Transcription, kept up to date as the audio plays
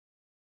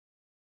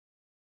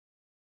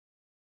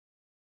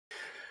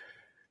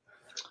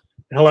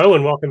Hello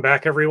and welcome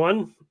back,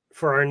 everyone.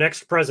 For our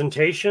next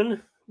presentation,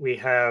 we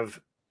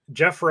have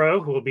Jeff Rowe,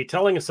 who will be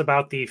telling us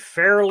about the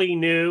fairly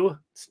new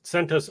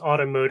CentOS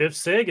Automotive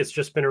SIG. It's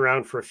just been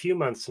around for a few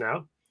months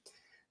now.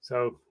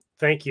 So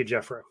thank you,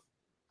 Jeff Rowe.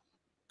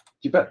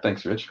 You bet.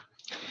 Thanks, Rich.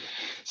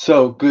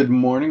 So good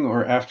morning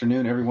or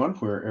afternoon, everyone,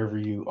 wherever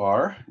you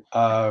are.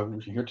 We're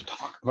here to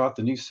talk about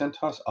the new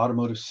CentOS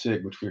Automotive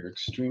SIG, which we are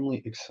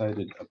extremely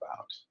excited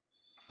about.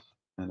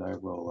 And I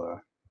will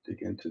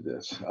dig into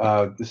this.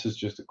 This is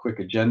just a quick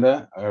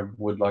agenda. I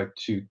would like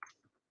to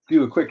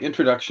do a quick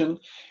introduction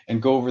and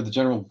go over the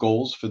general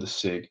goals for the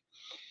SIG.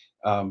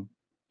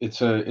 It's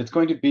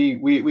going to be,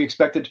 we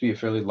expect it to be a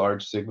fairly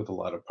large SIG with a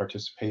lot of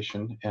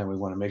participation, and we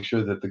want to make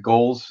sure that the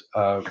goals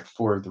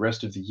for the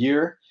rest of the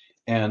year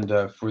and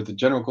for the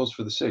general goals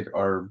for the SIG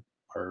are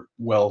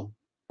well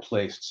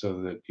placed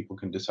so that people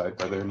can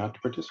decide whether or not to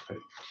participate.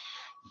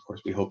 Of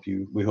course, we hope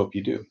you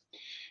do.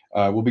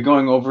 We'll be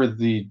going over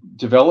the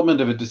development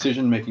of a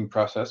decision-making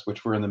process,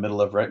 which we're in the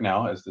middle of right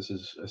now, as this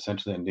is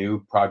essentially a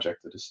new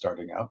project that is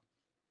starting out,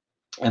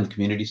 and the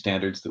community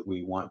standards that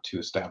we want to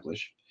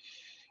establish.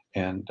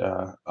 And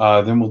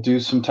then we'll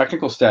do some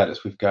technical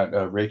status. We've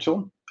got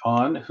Rachel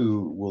on,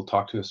 who will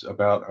talk to us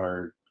about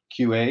our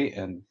QA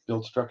and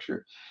build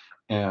structure.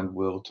 And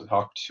we'll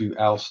talk to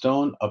Al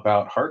Stone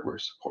about hardware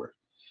support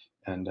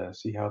and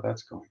see how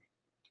that's going.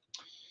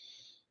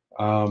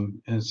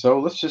 And so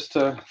let's just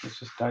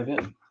dive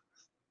in.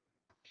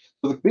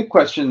 So the big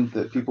question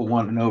that people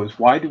want to know is,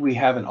 why do we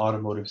have an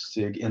automotive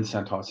SIG in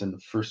CentOS in the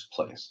first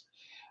place?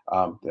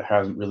 There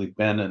hasn't really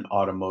been an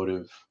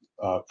automotive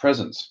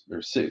presence, or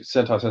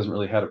CentOS hasn't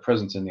really had a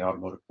presence in the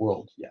automotive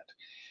world yet.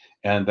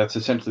 And that's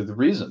essentially the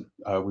reason.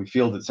 We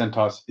feel that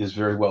CentOS is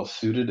very well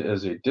suited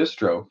as a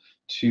distro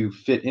to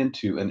fit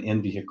into an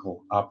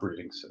in-vehicle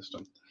operating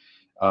system.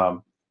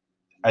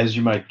 As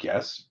you might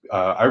guess,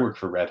 I work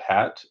for Red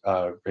Hat.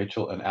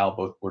 Rachel and Al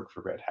both work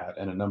for Red Hat,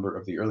 and a number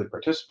of the early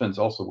participants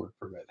also work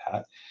for Red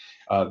Hat.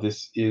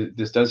 This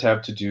does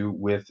have to do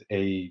with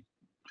a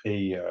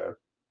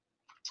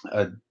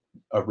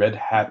Red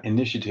Hat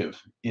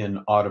initiative in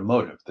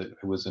automotive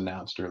that was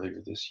announced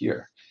earlier this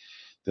year.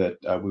 That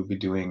we'll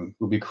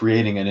be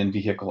creating an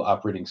in-vehicle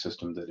operating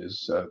system that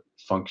is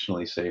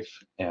functionally safe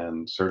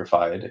and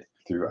certified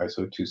through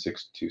ISO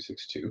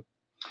 26262.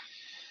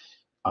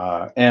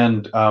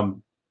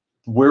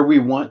 Where we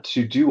want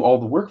to do all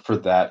the work for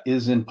that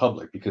is in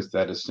public, because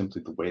that is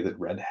simply the way that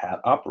Red Hat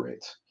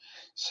operates.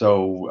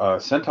 So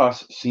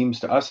CentOS seems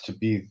to us to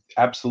be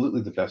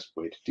absolutely the best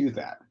way to do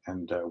that.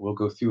 And we'll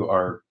go through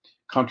our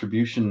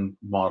contribution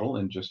model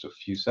in just a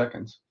few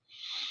seconds.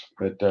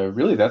 But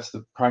really, that's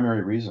the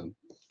primary reason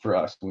for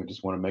us. We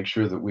just want to make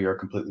sure that we are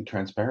completely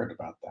transparent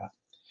about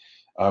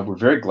that. We're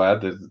very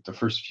glad that the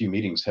first few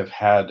meetings have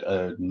had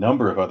a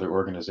number of other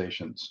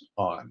organizations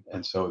on.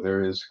 And so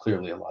there is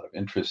clearly a lot of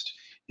interest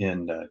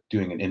in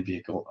doing an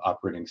in-vehicle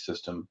operating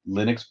system,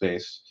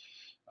 Linux-based,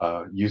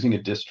 using a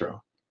distro.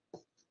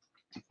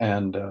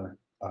 And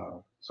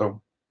so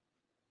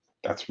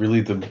that's really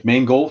the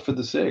main goal for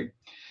the SIG.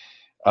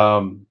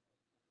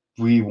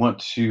 We want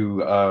to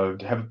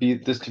have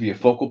this to be a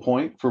focal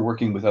point for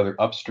working with other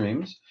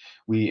upstreams.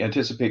 We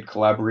anticipate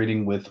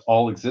collaborating with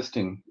all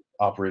existing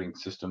operating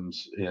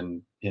systems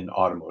in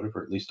automotive,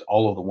 or at least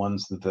all of the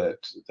ones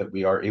that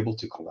we are able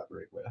to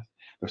collaborate with.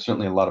 There's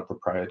certainly a lot of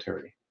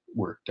proprietary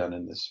work done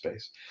in this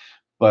space,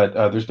 but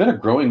there's been a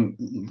growing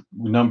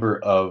number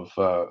of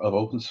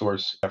open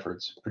source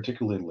efforts,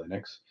 particularly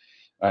Linux,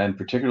 and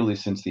particularly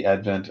since the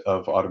advent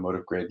of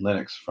automotive grade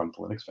Linux from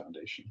the Linux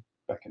Foundation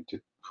back into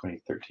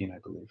 2013, I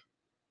believe.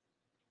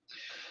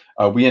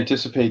 We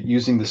anticipate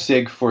using the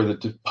SIG for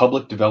the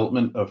public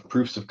development of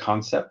proofs of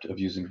concept of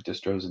using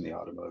distros in the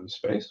automotive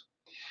space,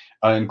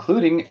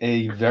 including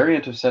a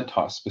variant of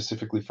CentOS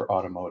specifically for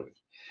automotive.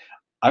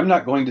 I'm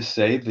not going to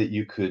say that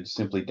you could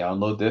simply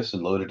download this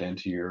and load it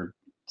into your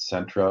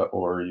Sentra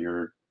or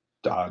your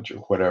Dodge or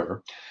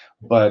whatever,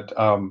 but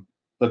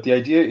the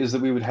idea is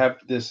that we would have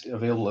this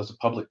available as a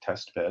public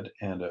test bed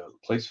and a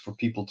place for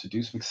people to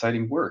do some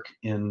exciting work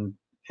in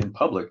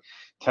public,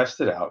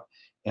 test it out,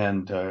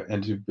 and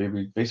to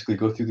basically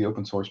go through the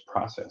open source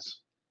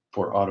process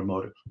for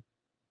automotive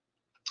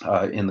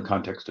in the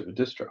context of a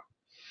distro.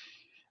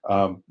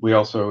 We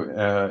also,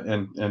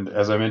 and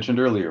as I mentioned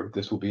earlier,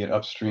 this will be an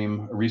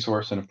upstream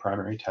resource and a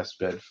primary test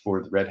bed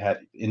for the Red Hat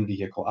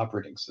in-vehicle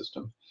operating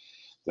system.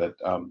 That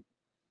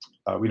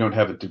we don't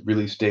have a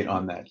release date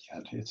on that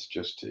yet.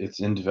 It's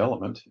in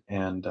development,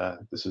 and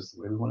this is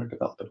the way we want to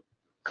develop it.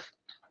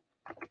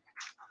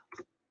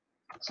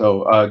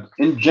 So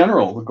in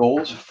general, the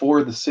goals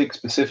for the SIG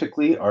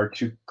specifically are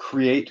to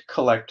create,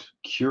 collect,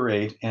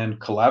 curate,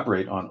 and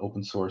collaborate on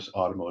open source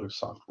automotive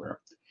software.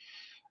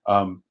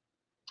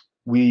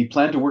 We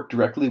plan to work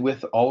directly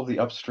with all of the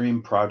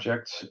upstream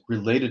projects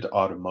related to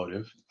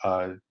automotive,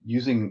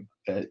 using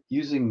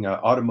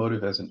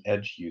automotive as an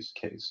edge use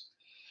case.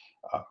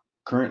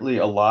 Currently,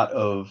 a lot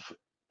of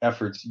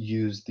efforts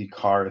use the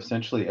car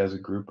essentially as a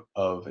group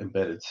of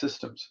embedded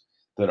systems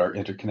that are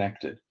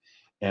interconnected.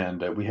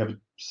 And we have a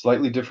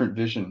slightly different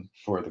vision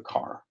for the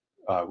car.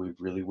 We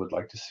really would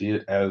like to see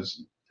it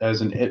as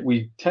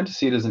we tend to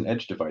see it as an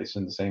edge device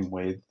in the same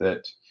way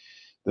that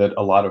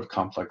a lot of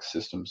complex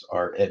systems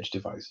are edge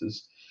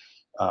devices.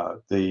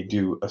 They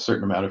do a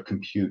certain amount of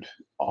compute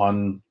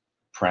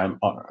on-prem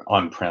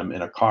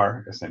in a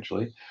car,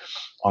 essentially,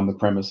 on the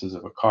premises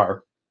of a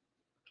car,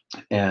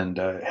 and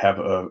have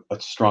a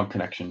strong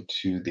connection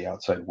to the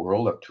outside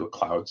world, up to a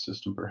cloud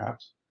system,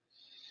 perhaps.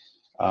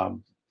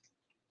 And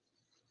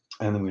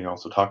then we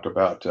also talked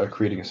about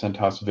creating a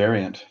CentOS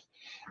variant.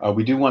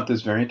 We do want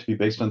this variant to be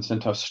based on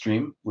CentOS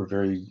Stream. We're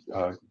very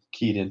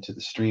keyed into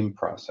the Stream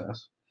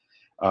process.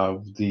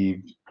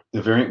 The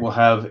variant will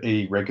have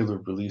a regular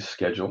release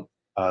schedule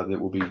that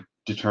will be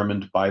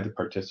determined by the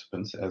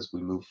participants as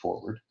we move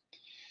forward.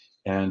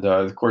 And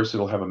of course,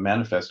 it'll have a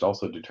manifest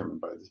also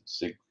determined by the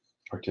SIG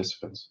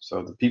participants.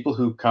 So the people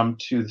who come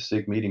to the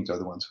SIG meetings are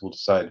the ones who will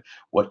decide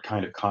what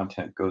kind of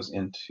content goes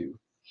into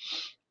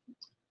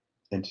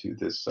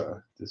this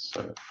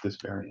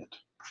variant.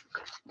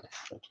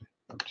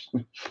 I'm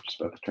just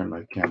about to turn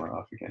my camera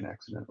off again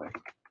accidentally.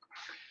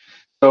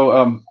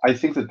 So I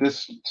think that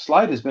this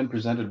slide has been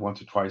presented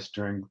once or twice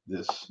during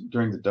the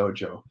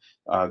dojo.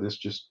 This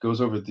just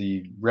goes over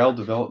the RHEL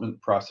development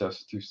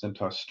process through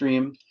CentOS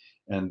Stream,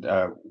 and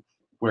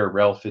where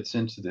RHEL fits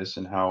into this,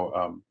 and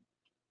how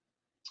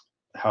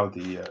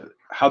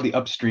the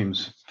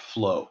upstreams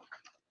flow,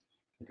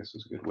 I guess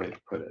is a good way to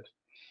put it.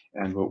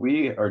 And what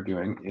we are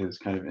doing is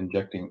kind of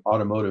injecting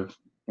automotive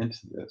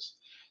into this.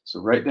 So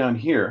right down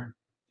here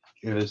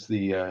is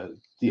the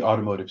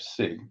automotive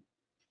SIG,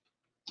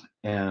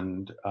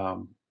 and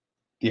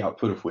the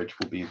output of which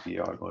will be the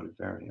automotive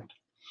variant.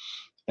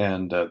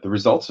 And the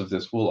results of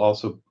this will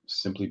also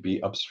simply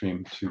be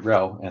upstream to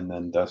RHEL, and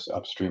then thus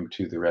upstream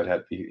to the Red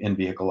Hat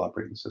in-vehicle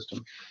operating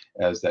system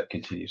as that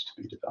continues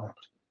to be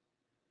developed.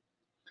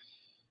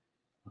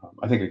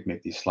 I think I can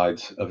make these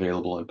slides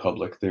available in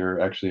public.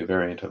 They're actually a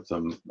variant of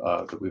them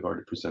that we've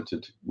already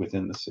presented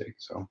within the SIG.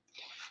 So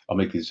I'll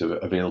make these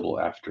available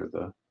after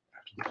the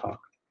talk.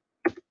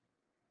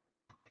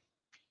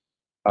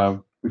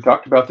 We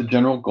talked about the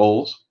general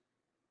goals.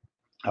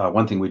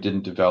 One thing we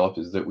didn't develop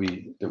is that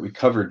we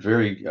covered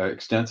very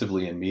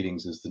extensively in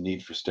meetings is the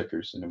need for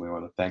stickers, and we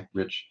want to thank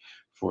Rich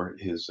for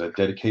his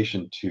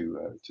dedication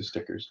to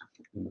stickers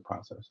in the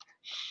process.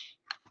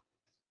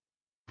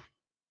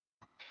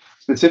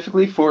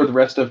 Specifically for the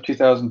rest of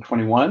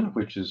 2021,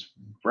 which is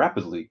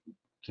rapidly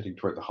getting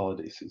toward the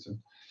holiday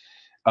season,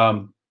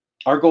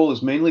 our goal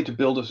is mainly to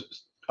build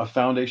a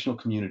foundational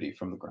community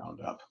from the ground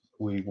up.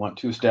 We want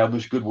to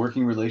establish good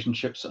working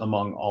relationships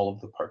among all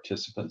of the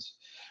participants.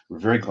 We're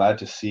very glad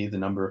to see the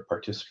number of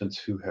participants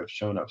who have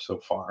shown up so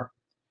far.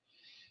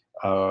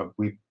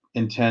 We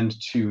intend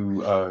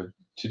to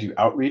do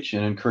outreach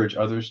and encourage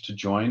others to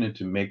join and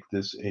to make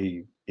this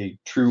a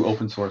true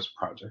open source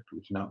project. We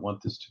do not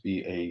want this to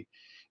be a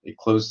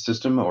closed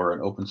system or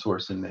an open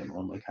source in name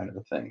only kind of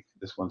a thing.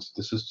 This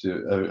is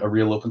a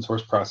real open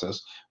source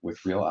process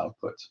with real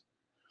outputs.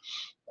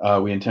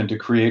 We intend to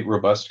create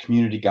robust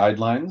community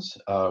guidelines.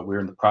 We're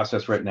in the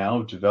process right now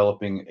of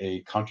developing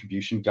a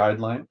contribution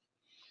guideline.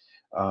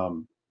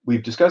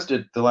 We've discussed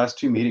at the last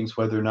two meetings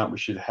whether or not we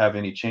should have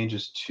any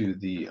changes to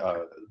the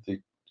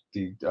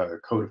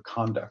code of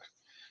conduct.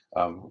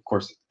 Of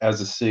course, as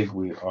a SIG,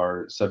 we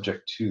are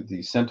subject to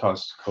the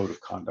CentOS code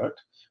of conduct.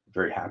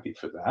 We're very happy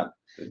for that.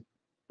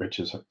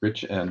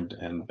 Rich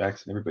and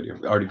Bex and everybody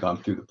have already gone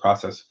through the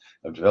process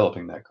of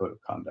developing that code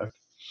of conduct.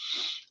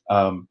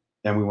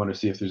 And we want to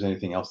see if there's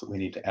anything else that we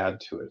need to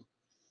add to it.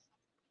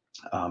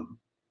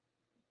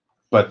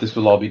 But this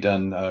will all be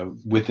done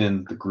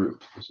within the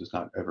group. This is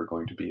not ever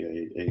going to be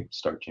a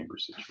Star Chamber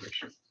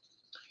situation.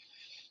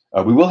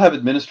 We will have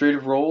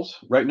administrative roles.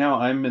 Right now,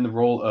 I'm in the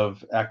role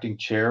of acting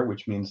chair,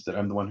 which means that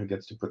I'm the one who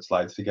gets to put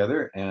slides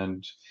together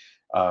and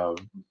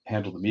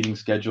handle the meeting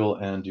schedule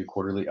and do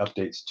quarterly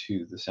updates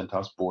to the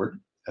CentOS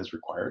board as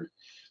required.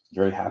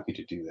 Very happy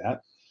to do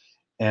that.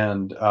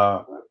 And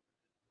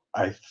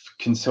I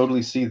can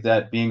totally see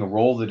that being a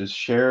role that is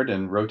shared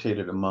and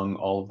rotated among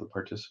all of the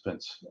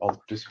participants, all the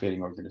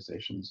participating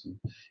organizations,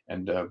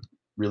 and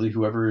really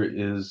whoever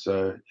is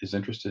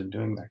interested in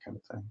doing that kind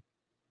of thing.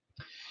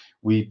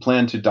 We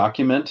plan to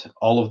document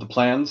all of the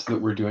plans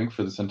that we're doing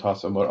for the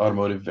CentOS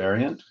Automotive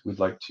variant. We'd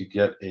like to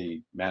get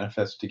a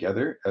manifest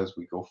together as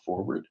we go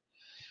forward.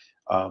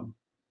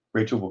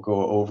 Rachel will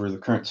go over the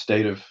current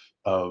state of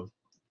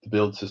the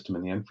build system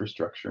and the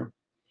infrastructure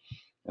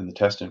and the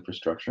test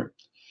infrastructure.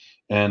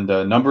 And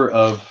a number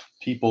of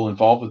people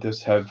involved with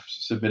this have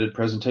submitted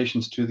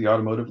presentations to the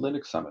Automotive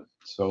Linux Summit.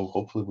 So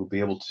hopefully we'll be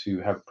able to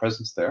have a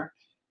presence there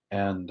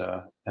and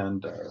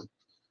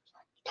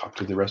talk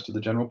to the rest of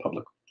the general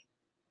public.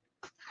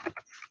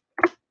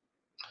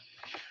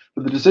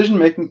 For the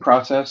decision-making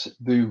process,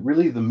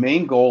 really the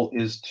main goal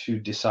is to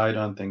decide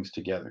on things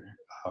together.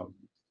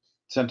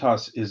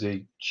 CentOS is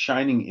a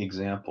shining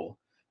example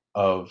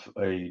of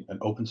an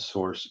open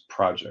source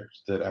project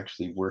that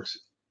actually works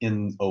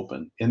in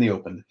the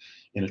open,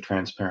 in a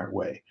transparent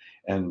way.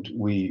 And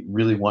we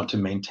really want to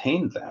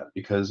maintain that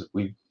because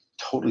we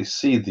totally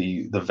see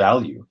the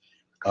value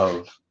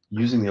of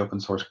using the open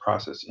source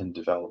process in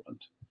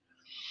development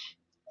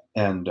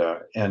and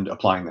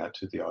applying that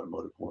to the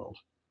automotive world.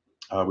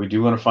 We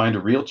do want to find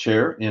a real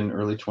chair in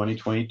early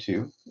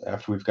 2022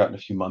 after we've gotten a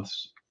few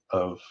months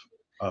of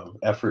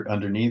effort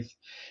underneath,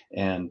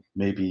 and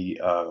maybe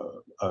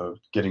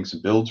getting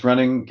some builds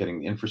running, getting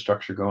the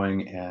infrastructure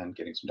going, and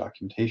getting some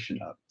documentation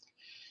up.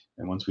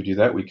 And once we do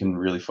that, we can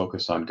really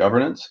focus on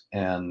governance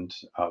and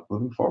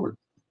moving forward.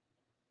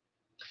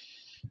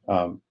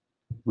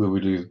 We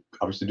would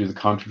obviously do the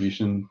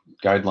contribution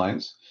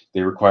guidelines.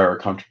 They require a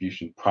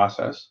contribution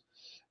process,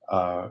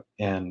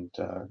 and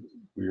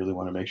we really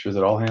want to make sure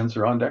that all hands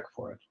are on deck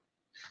for it.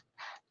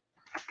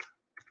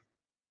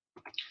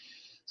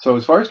 So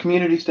as far as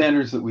community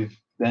standards that we've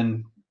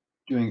been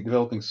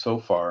developing so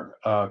far,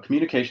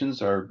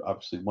 communications are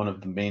obviously one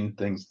of the main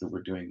things that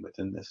we're doing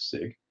within this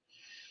SIG.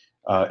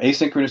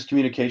 Asynchronous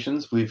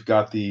communications, we've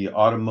got the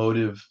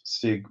automotive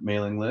SIG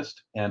mailing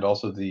list and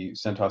also the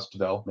CentOS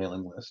Dojo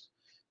mailing list.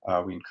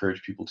 We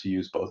encourage people to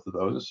use both of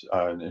those.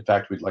 And in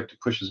fact, we'd like to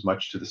push as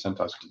much to the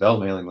CentOS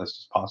Dojo mailing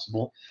list as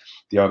possible.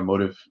 The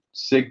automotive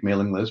SIG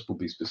mailing list will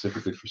be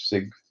specifically for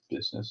SIG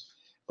business.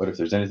 But if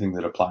there's anything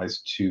that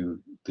applies to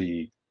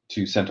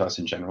CentOS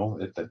in general,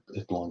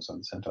 it belongs on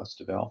the CentOS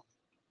Dojo.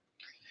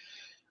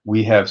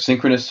 We have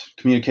synchronous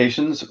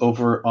communications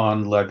over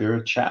on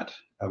Libera Chat.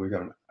 We've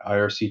got an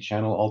IRC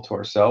channel all to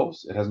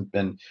ourselves. It hasn't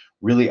been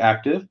really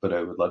active, but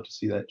I would love to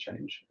see that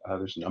change.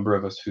 There's a number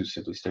of us who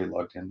simply stay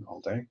logged in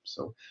all day,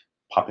 so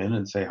pop in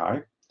and say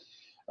hi.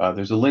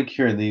 There's a link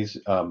here in these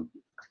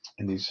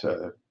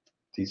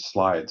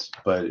slides,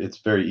 but it's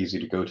very easy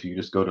to go to. You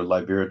just go to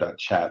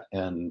libera.chat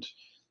and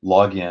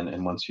log in,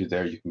 and once you're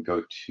there, you can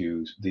go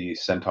to the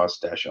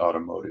CentOS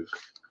Automotive.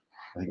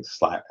 I think it's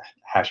 #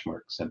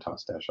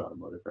 CentOS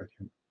Automotive right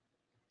here.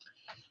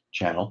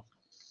 Channel.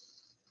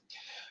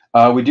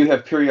 We do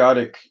have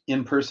periodic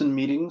in-person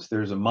meetings.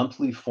 There's a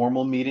monthly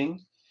formal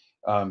meeting.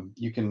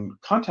 You can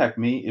contact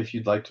me if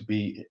you'd like to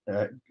be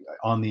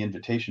on the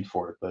invitation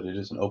for it, but it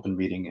is an open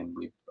meeting, and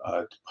we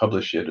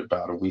publish it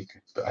about a week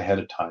ahead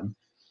of time.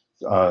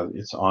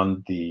 It's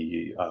on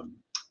the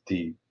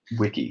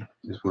wiki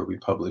is where we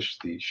publish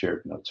the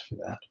shared notes for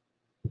that.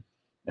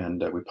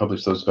 And we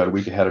publish those about a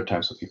week ahead of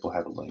time so people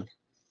have a link.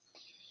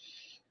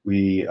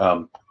 We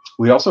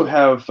also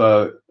have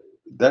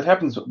that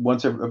happens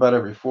about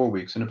every 4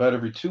 weeks, and about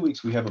every 2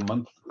 weeks we have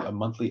a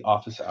monthly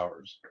office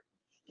hours,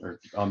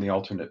 or on the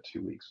alternate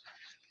 2 weeks,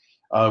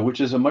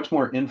 which is a much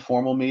more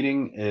informal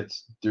meeting.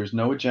 There's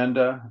no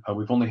agenda.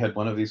 We've only had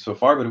one of these so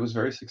far, but it was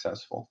very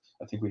successful.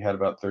 I think we had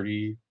about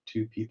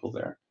 32 people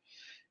there,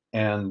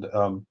 and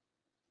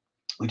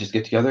we just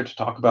get together to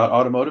talk about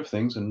automotive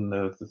things and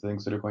the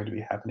things that are going to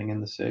be happening in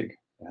the SIG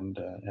and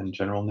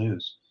general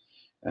news,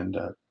 and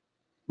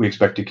we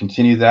expect to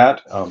continue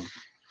that.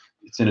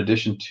 It's in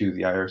addition to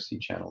the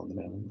IRC channel and the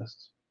mailing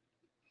lists.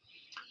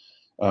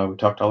 We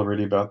talked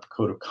already about the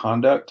code of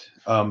conduct.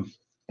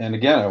 And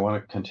again, I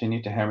want to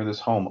continue to hammer this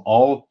home.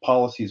 All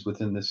policies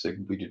within this SIG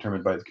will be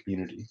determined by the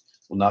community,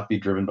 will not be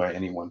driven by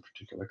any one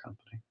particular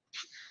company.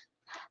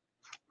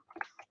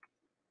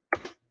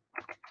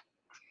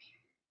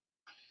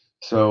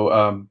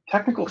 So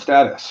technical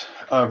status.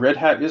 Red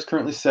Hat is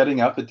currently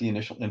setting up at the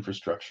initial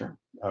infrastructure.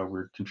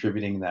 We're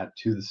contributing that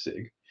to the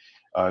SIG.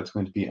 It's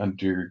going to be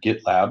under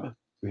GitLab.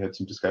 We had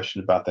some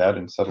discussion about that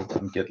and settled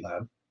on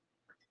GitLab.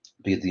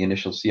 Be the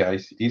initial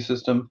CI/CD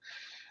system.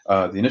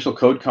 The initial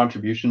code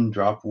contribution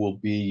drop will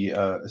be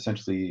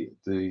essentially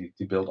the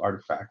build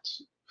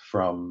artifacts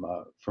from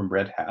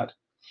Red Hat.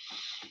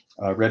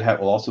 Red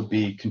Hat will also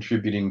be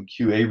contributing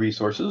QA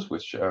resources,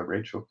 which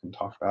Rachel can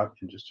talk about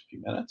in just a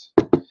few minutes.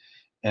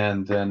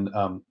 And then,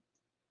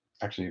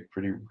 actually,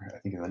 I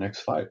think in the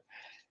next slide.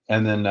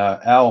 And then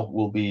Al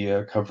will be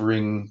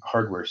covering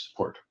hardware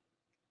support.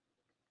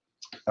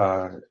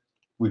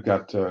 We've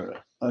got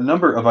a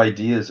number of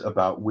ideas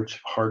about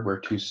which hardware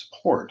to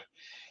support.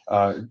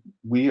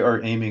 We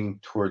are aiming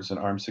towards an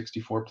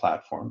ARM64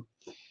 platform.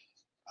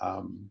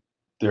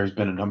 There's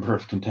been a number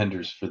of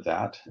contenders for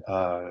that,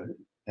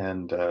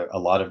 and a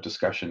lot of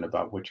discussion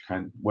about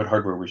what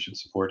hardware we should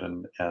support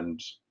and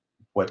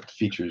what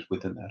features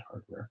within that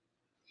hardware.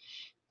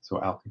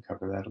 So Al can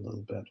cover that a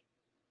little bit.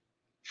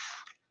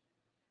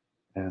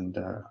 And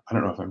I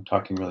don't know if I'm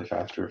talking really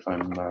fast or if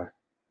I'm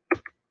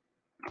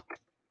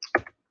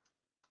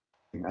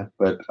that,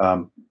 but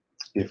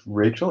if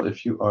Rachel,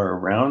 if you are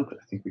around,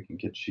 I think we can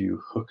get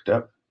you hooked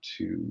up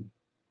to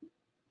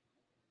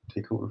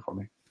take over for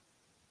me.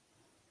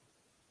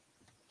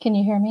 Can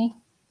you hear me?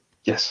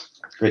 Yes,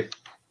 great.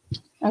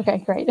 Okay,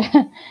 great.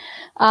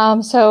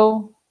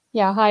 So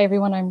yeah, hi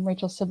everyone. I'm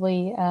Rachel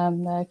Sibley,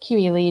 the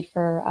QE lead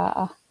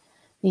for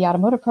the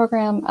automotive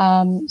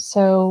program.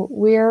 So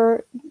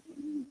we're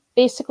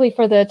basically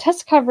for the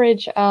test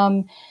coverage.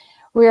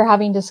 We're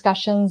having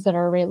discussions that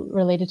are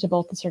related to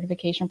both the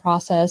certification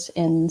process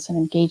and some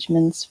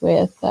engagements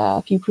with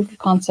a few proof of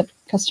concept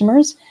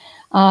customers.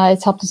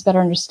 It's helped us better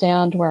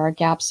understand where our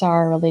gaps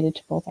are related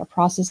to both our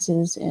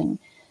processes and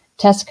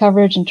test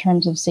coverage in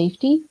terms of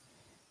safety.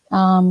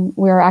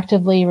 We're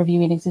actively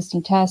reviewing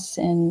existing tests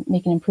and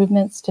making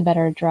improvements to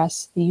better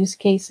address the use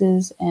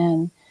cases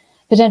and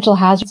potential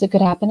hazards that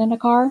could happen in a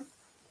car.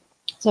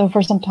 So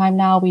for some time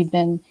now, we've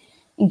been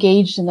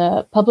engaged in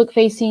the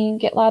public-facing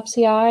GitLab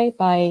CI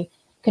by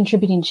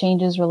contributing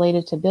changes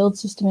related to build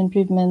system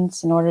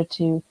improvements in order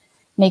to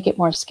make it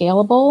more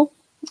scalable,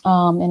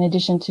 in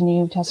addition to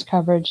new test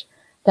coverage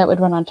that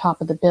would run on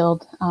top of the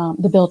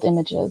build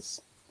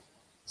images.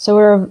 So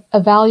we're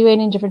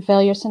evaluating different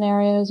failure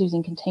scenarios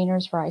using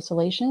containers for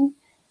isolation.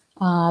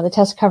 The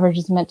test coverage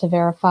is meant to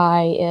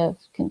verify if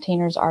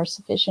containers are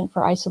sufficient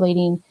for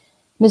isolating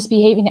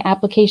misbehaving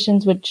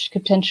applications, which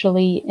could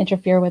potentially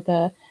interfere with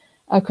a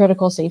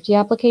critical safety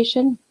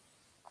application.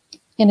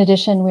 In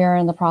addition, we are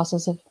in the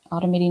process of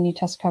automating new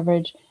test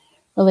coverage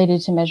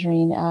related to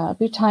measuring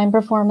boot time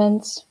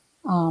performance.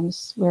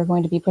 We're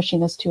going to be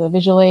pushing this to a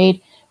visual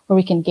aid where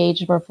we can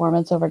gauge the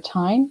performance over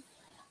time.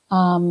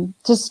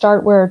 To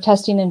start, we're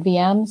testing in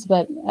VMs,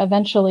 but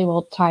eventually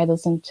we'll tie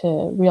this into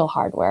real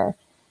hardware,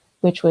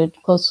 which would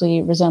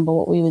closely resemble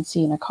what we would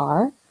see in a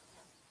car.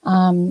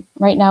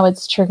 Right now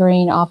it's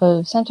triggering off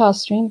of CentOS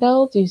stream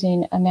builds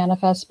using a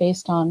manifest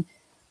based on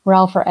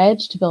RHEL for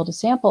Edge to build a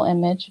sample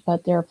image,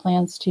 but there are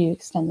plans to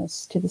extend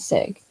this to the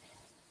SIG.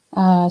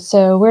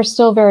 So we're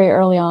still very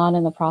early on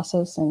in the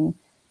process and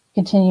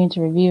continuing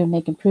to review and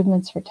make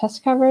improvements for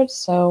test coverage,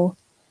 so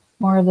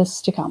more of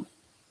this to come.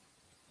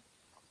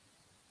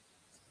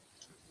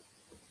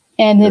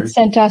 And it's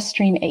CentOS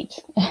Stream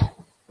 8.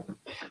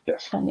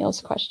 Yes.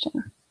 Neil's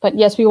question. But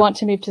yes, we want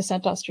to move to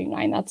CentOS Stream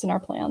 9. That's in our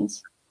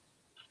plans.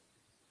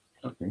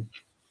 Okay,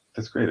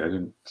 that's great. I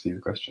didn't see the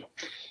question.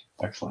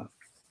 Excellent.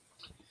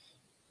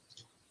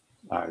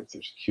 There's a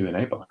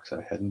Q&A box.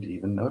 I hadn't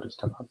even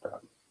noticed. How about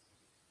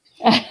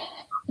that?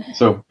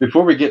 So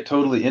before we get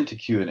totally into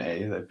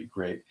Q&A, that'd be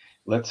great.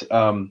 Let's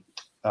jump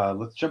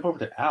over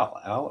to Al.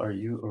 Al, are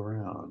you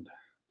around?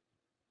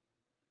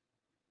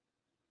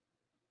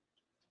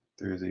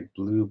 There is a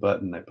blue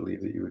button, I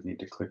believe, that you would need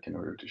to click in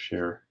order to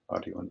share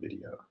audio and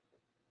video.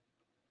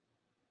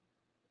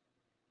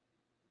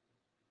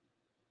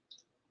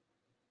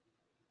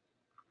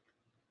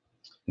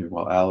 And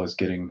while Al is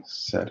getting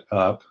set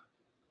up,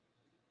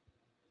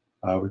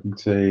 we can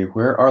say,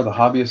 where are the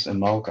hobbyists and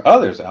model cars?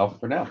 Oh, there's Al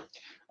for now.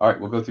 All right,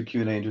 we'll go through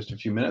Q&A in just a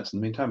few minutes. In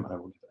the meantime, I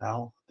will give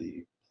Al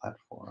the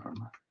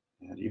platform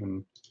and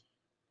even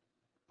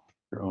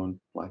your own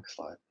blank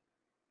slide.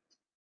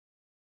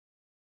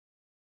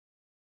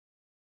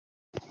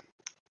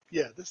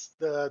 Yeah,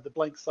 the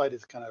blank slide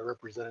is kind of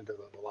representative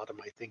of a lot of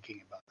my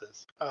thinking about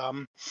this,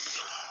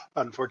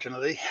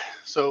 unfortunately.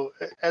 So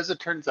as it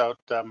turns out,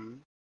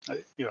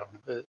 you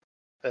know,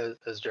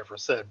 as Jeffrey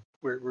said,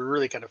 we're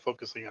really kind of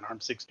focusing on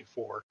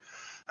ARM64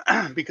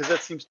 because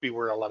that seems to be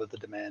where a lot of the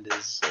demand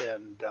is,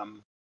 and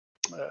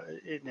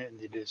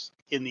it is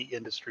in the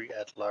industry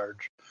at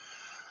large.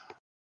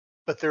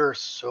 But there are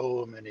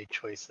so many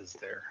choices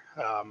there.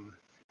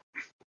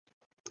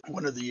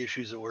 One of the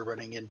issues that we're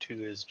running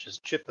into is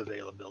just chip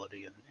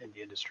availability in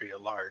the industry at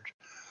large.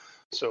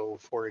 So,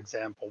 for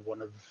example,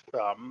 one of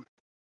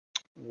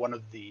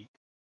the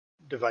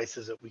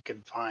devices that we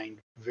can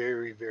find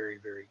very, very,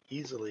 very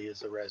easily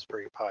is a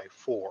Raspberry Pi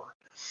 4.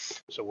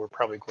 So we're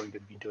probably going to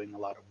be doing a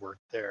lot of work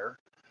there.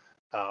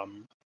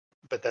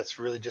 But that's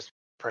really just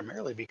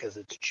primarily because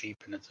it's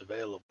cheap and it's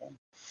available.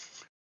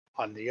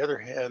 On the other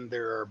hand,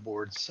 there are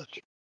boards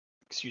such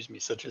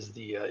as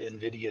the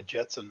NVIDIA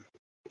Jetson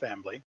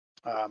family.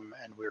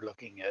 And we're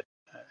looking at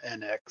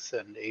NX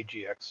and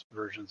AGX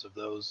versions of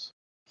those.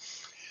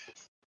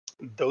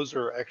 Those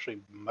are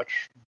actually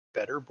much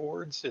better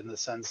boards in the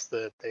sense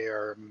that they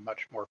are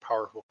much more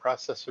powerful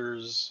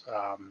processors.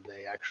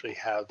 They actually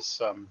have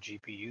some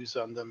GPUs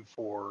on them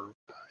for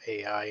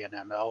AI and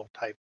ML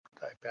type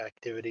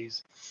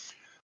activities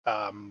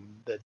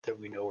that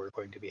we know are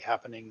going to be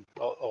happening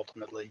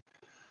ultimately.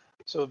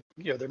 So,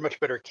 you know, they're much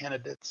better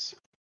candidates.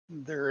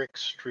 They're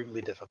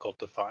extremely difficult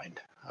to find.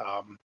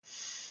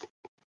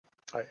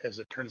 As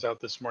it turns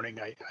out this morning,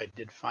 I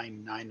did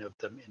find 9 of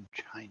them in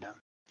China.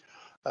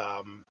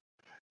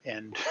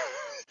 And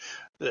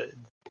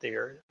they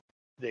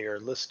are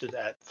listed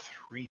at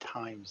 3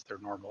 times their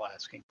normal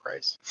asking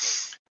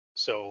price.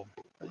 So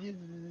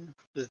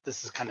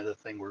this is kind of the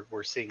thing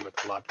we're seeing with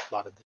a lot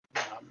of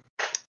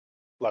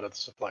the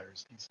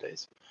suppliers these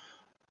days.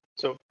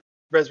 So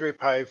Raspberry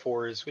Pi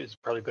 4 is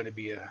probably going to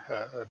be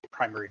a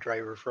primary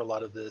driver for a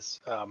lot of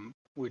this.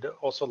 We'd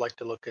also like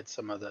to look at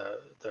some of the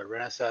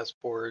Renesas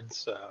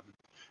boards,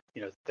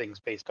 you know, things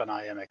based on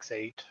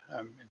IMX8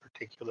 in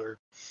particular.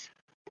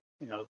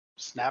 You know,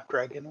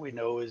 Snapdragon we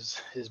know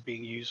is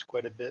being used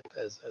quite a bit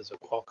as a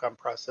Qualcomm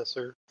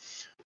processor.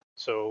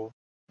 So,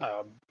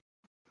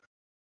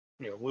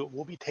 you know,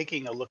 we'll be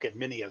taking a look at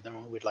many of them,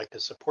 and we'd like to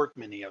support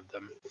many of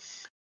them.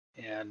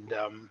 And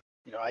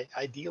you know,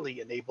 ideally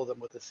enable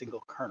them with a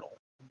single kernel.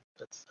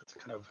 That's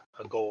kind of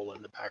a goal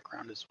in the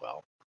background as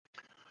well.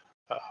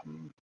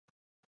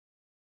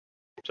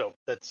 So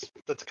that's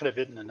kind of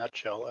it in a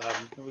nutshell.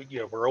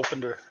 We're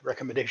open to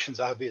recommendations,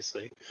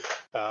 obviously,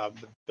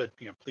 but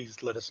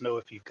please let us know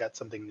if you've got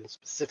something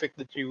specific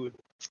that you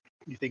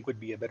think would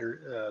be a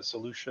better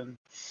solution.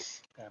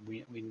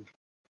 We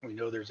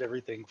know there's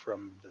everything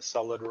from the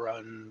solid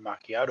run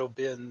macchiato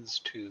bins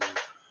to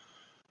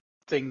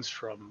things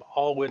from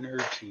all winter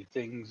to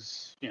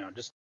things,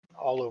 just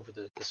all over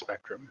the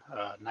spectrum.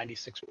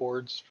 96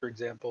 boards, for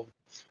example.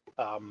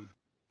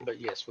 But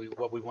yes,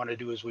 what we want to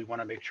do is we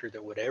want to make sure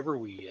that whatever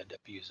we end up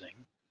using,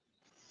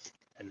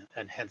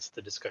 and hence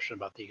the discussion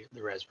about the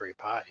Raspberry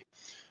Pi,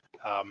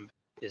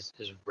 is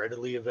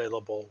readily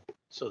available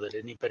so that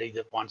anybody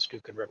that wants to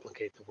can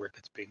replicate the work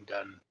that's being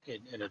done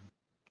in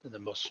the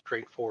most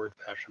straightforward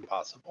fashion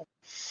possible.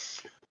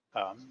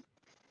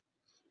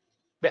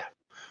 Yeah.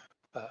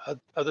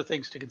 Other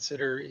things to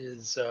consider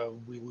is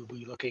we will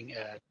be looking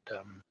at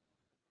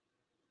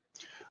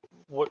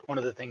one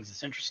of the things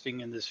that's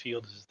interesting in this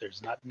field is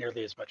there's not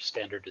nearly as much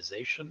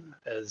standardization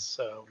as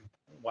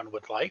one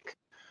would like.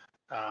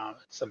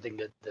 It's something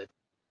that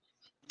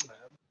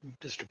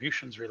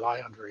distributions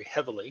rely on very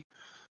heavily,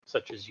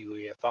 such as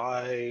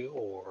UEFI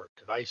or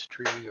device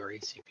tree or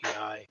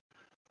ACPI.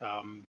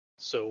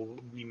 So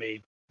we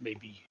may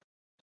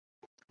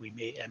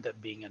end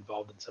up being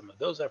involved in some of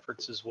those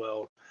efforts as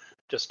well,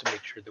 just to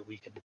make sure that we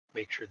can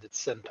make sure that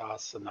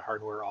CentOS and the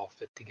hardware all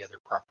fit together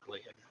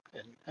properly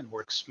and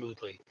work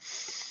smoothly.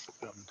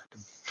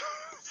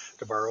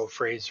 To borrow a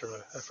phrase from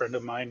a friend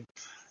of mine,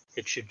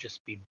 it should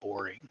just be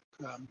boring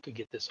to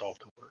get this all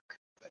to work.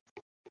 But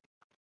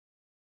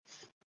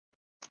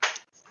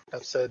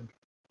that said,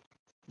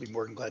 I'd be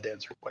more than glad to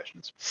answer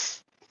questions.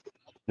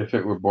 If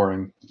it were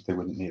boring, they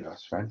wouldn't need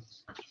us, right?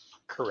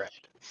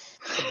 Correct.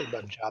 Something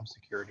about job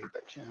security,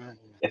 but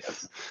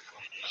yes.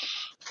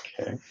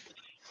 Okay.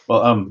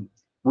 Well,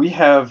 we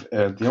have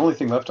the only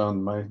thing left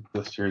on my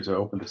list here is an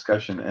open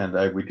discussion,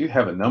 and we do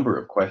have a number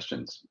of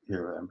questions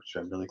here, which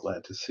I'm really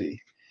glad to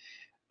see.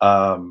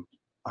 I'm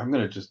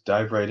going to just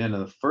dive right in,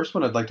 and the first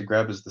one I'd like to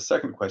grab is the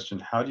second question: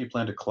 how do you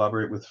plan to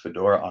collaborate with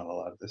Fedora on a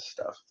lot of this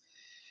stuff?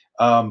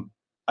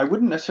 I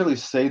wouldn't necessarily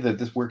say that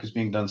this work is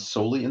being done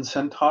solely in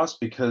CentOS,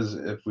 because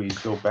if we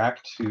go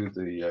back to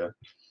the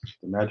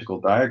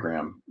magical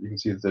diagram, you can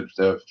see that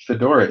the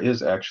Fedora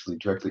is actually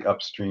directly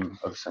upstream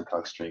of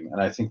CentOS Stream,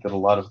 and I think that a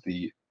lot of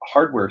the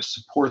hardware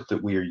support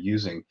that we are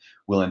using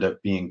will end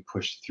up being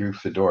pushed through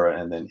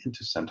Fedora and then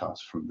into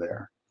CentOS from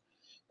there.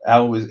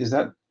 Al, is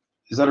that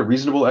a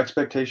reasonable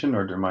expectation,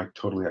 or am I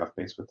totally off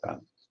base with that?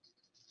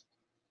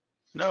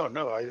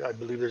 No, I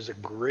believe there's a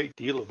great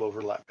deal of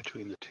overlap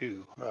between the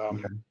two.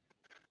 Okay.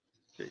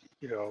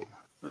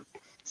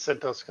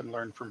 CentOS can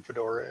learn from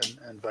Fedora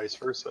and vice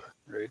versa,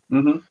 right?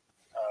 Mm-hmm.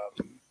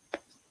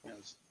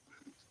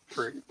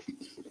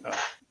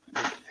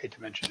 I hate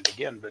to mention it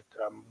again, but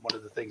one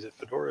of the things that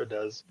Fedora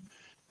does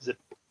is it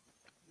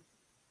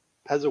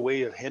has a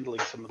way of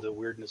handling some of the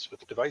weirdness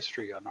with device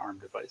tree on ARM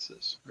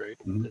devices, right?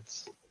 Mm-hmm.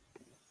 It's,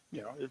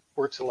 it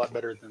works a lot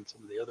better than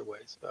some of the other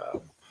ways.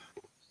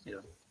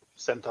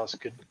 CentOS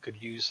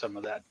could use some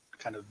of that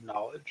kind of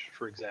knowledge,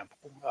 for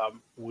example.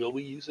 Will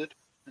we use it?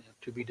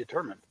 To be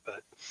determined,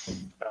 but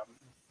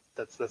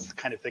that's the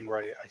kind of thing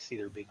where I see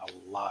there being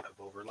a lot of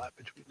overlap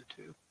between the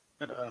two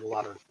and a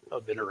lot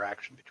of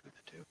interaction between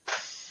the two.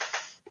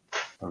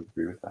 I would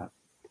agree with that.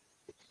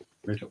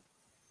 Rachel?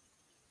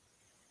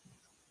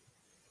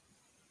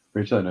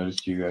 Rachel, I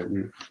noticed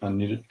you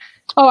unmuted.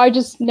 Oh, I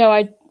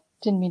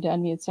didn't mean to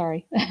unmute.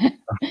 Sorry.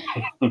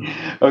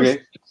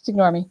 Okay. Just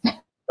ignore me.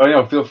 Oh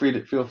no, feel free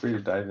to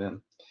dive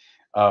in.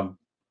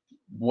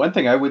 One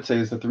thing I would say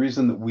is that the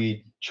reason that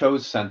we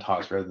chose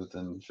CentOS rather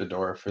than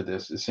Fedora for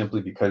this is simply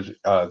because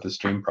the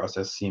stream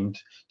process seemed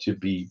to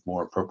be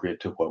more appropriate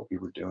to what we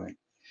were doing.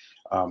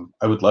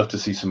 I would love to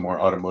see some more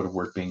automotive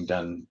work being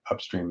done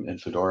upstream in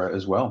Fedora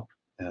as well,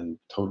 and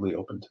totally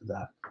open to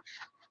that.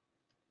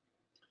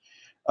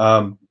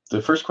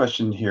 The first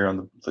question here on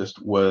the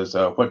list was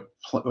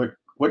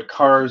what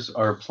cars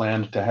are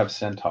planned to have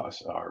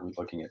CentOS? Are we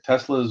looking at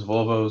Teslas,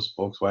 Volvos,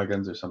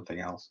 Volkswagens, or something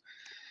else?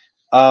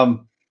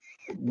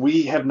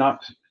 We have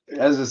not,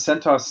 as a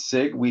CentOS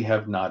SIG, we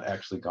have not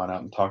actually gone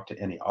out and talked to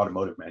any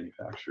automotive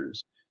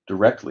manufacturers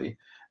directly.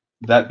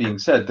 That being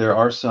said, there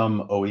are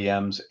some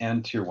OEMs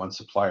and tier one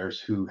suppliers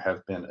who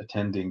have been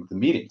attending the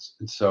meetings.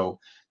 And so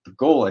the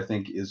goal, I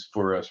think, is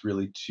for us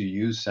really to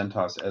use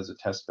CentOS as a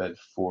test bed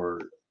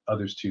for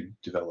others to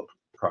develop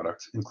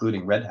products,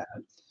 including Red Hat.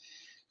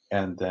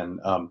 And then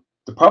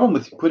the problem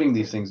with putting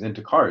these things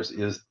into cars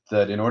is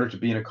that in order to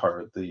be in a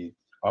car, the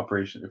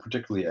operation,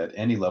 particularly at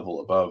any level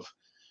above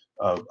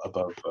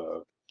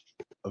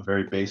a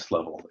very base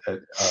level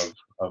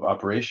of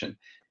operation,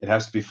 it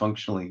has to be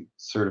functionally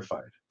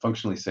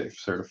safe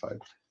certified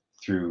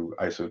through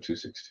ISO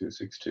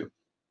 26262.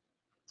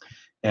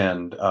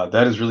 And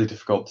that is really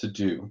difficult to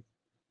do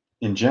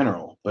in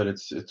general, but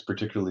it's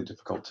particularly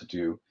difficult to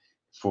do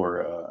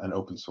for an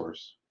open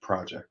source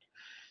project.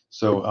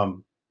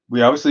 So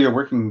we obviously are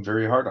working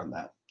very hard on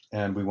that,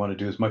 and we want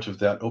to do as much of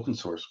that open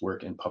source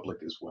work in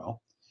public as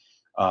well.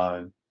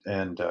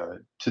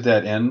 to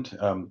that end,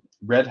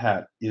 Red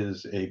Hat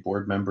is a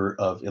board member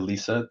of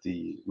ELISA,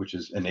 which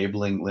is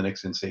Enabling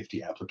Linux and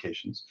Safety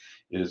Applications.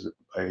 It is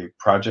a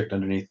project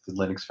underneath the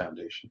Linux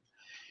Foundation.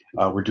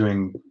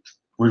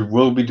 We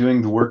will be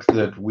doing the work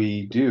that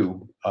we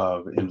do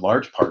in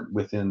large part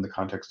within the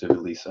context of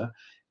ELISA,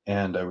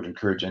 and I would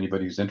encourage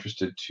anybody who's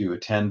interested to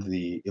attend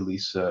the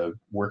ELISA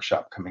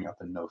workshop coming up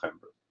in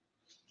November.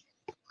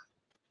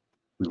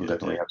 We will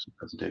definitely have some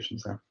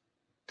presentations there.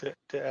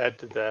 To add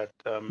to that,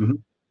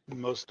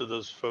 most of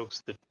those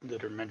folks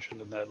that are mentioned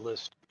in that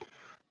list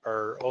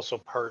are also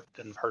part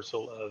and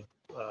parcel of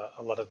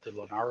a lot of the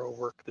Lenaro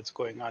work that's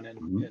going on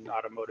in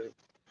automotive,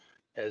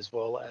 as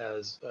well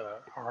as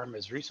ARM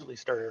has recently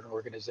started an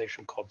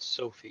organization called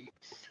SOAFEE,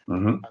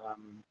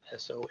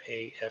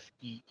 SOAFEE,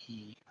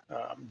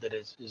 that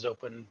is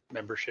open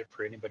membership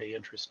for anybody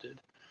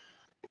interested.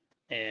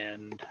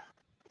 And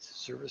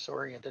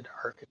service-oriented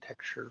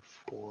architecture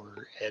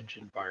for edge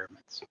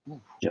environments. Ooh.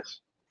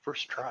 Yes.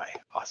 First try.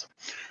 Awesome.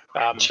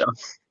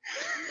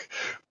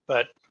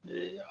 But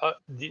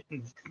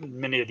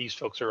many of these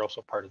folks are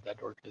also part of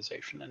that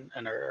organization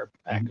and are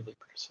actively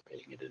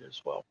participating in it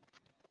as well.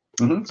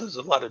 So there's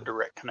a lot of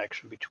direct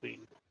connection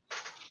between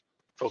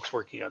folks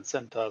working on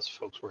CentOS,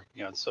 folks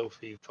working on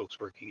SOAFEE, folks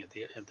working at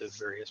the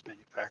various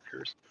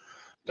manufacturers.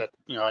 But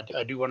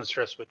I do want to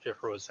stress what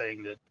Jeffrey was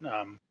saying, that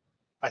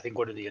I think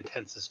one of the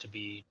intents is to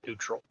be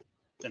neutral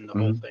in the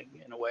whole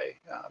thing in a way.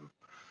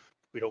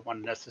 We don't want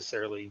to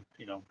necessarily,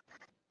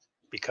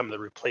 become the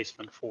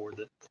replacement for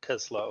the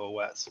Tesla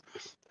OS.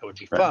 That would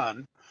be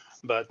fun,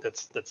 but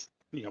that's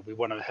we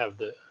want to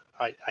have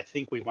I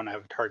think we want to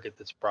have a target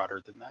that's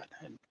broader than that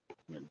and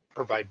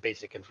provide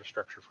basic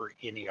infrastructure for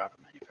any auto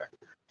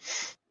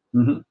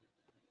manufacturer.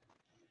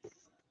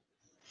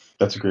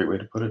 That's a great way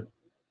to put it.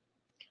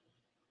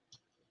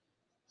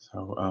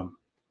 So,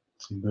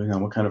 moving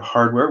on, what kind of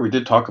hardware? We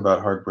did talk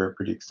about hardware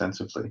pretty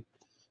extensively.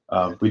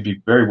 We'd be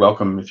very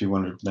welcome if you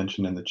wanted to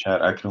mention in the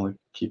chat. I can only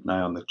keep an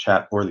eye on the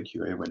chat or the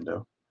QA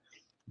window,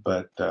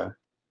 but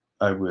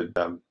I would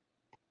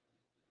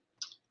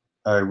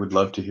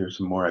love to hear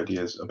some more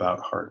ideas about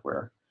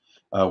hardware.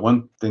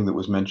 One thing that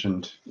was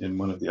mentioned in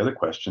one of the other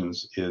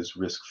questions is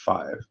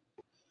RISC-V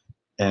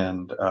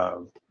and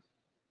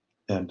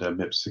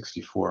MIPS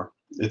 64.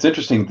 It's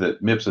interesting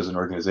that MIPS as an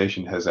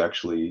organization has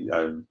actually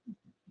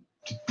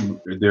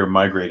they're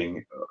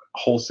migrating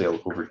wholesale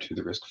over to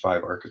the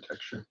RISC-V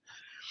architecture.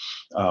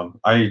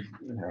 I've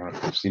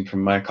seen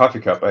from my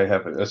coffee cup, I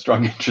have a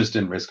strong interest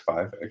in RISC-V.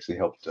 I actually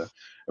I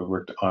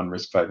worked on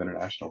RISC-V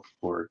International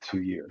for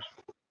 2 years.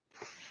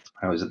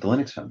 I was at the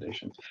Linux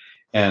Foundation,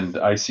 and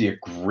I see a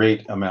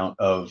great amount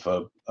of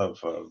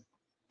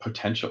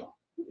potential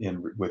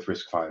with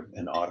RISC-V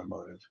in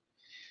automotive.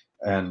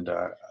 And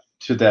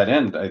to that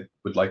end, I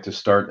would like to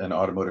start an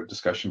automotive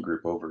discussion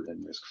group over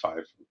in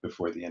RISC-V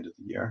before the end of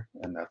the year,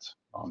 and that's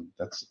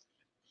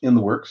in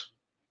the works.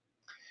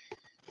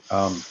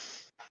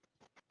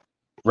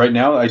 Right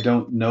now, I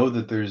don't know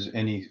that there's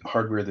any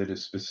hardware that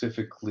is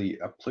specifically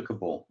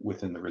applicable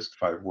within the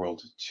RISC-V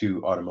world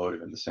to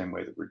automotive in the same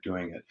way that we're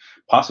doing it.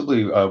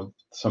 Possibly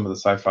some of the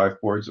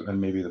Sci-5 boards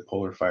and maybe the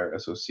PolarFire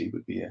SoC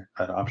would be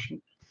an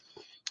option.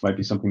 Might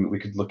be something that we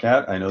could look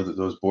at. I know that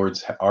those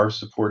boards are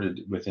supported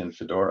within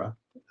Fedora.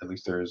 At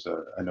least there is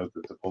I know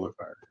that the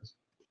PolarFire is.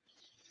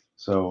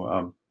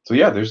 So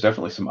yeah, there's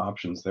definitely some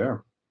options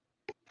there.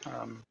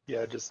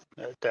 Yeah, just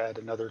to add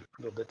another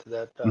little bit to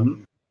that.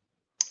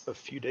 A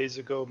few days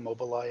ago,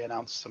 Mobileye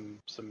announced some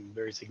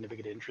very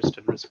significant interest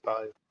in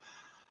RISC-V.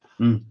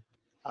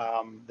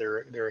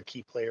 They're a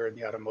key player in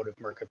the automotive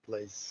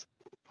marketplace.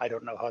 I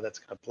don't know how that's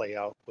going to play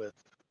out with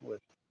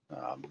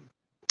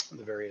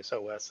the various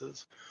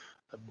OSs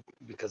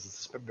because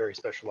it's a very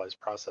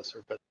specialized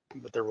processor, but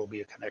there will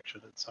be a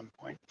connection at some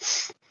point.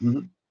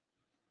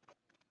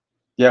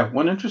 Yeah,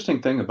 one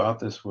interesting thing about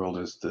this world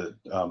is that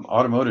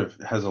automotive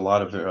has a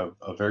lot of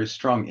very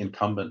strong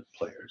incumbent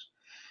players,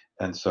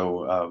 and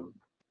so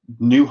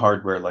new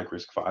hardware like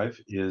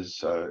RISC-V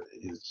is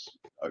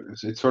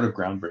it's sort of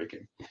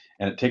groundbreaking,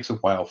 and it takes a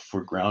while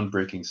for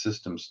groundbreaking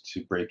systems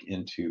to break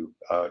into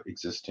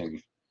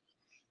existing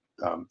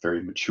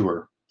very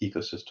mature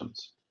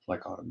ecosystems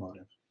like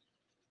automotive.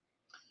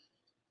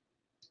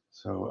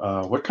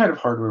 So what kind of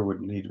hardware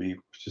would need to be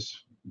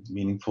just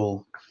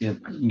meaningful,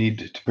 need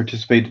to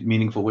participate in a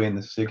meaningful way in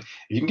the SIG? If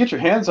you can get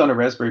your hands on a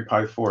Raspberry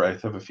Pi 4, I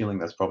have a feeling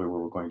that's probably where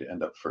we're going to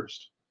end up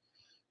first.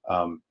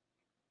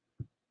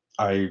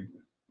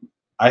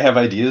 I have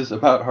ideas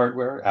about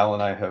hardware. Al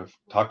and I have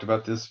talked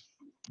about this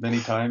many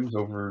times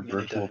over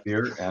virtual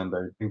beer, and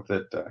I think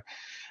that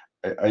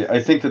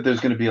I think that there's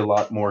going to be a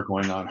lot more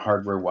going on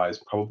hardware-wise,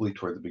 probably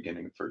toward the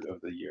beginning of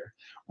the year.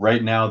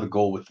 Right now, the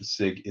goal with the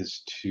SIG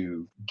is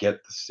to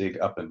get the SIG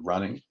up and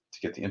running, to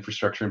get the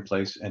infrastructure in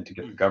place, and to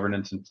get the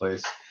governance in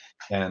place,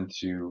 and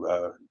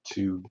to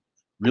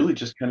really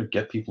just kind of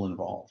get people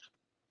involved,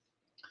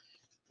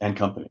 and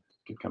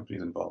get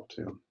companies involved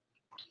too.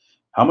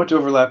 How much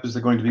overlap is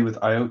there going to be with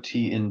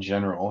IoT in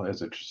general,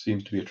 as it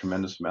seems to be a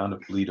tremendous amount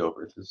of bleed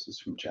over? This is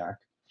from Jack.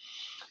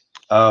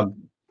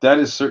 That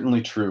is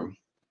certainly true.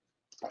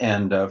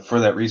 And for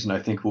that reason, I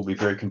think we'll be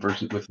very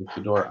conversant with the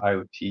Fedora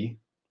IoT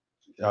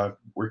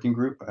working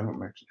group. I don't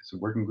remember, it's a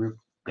working group.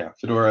 Yeah,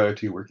 Fedora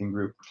IoT working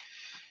group.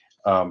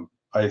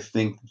 I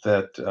think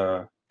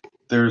that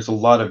there's a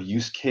lot of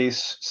use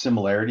case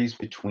similarities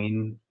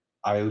between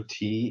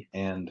IoT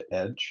and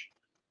Edge,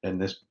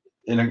 and this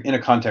in a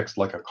context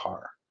like a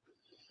car.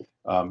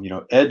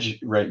 Edge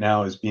right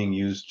now is being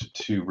used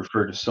to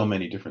refer to so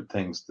many different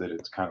things that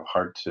it's kind of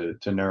hard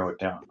to narrow it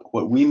down.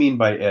 What we mean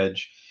by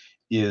Edge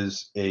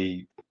is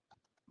seeing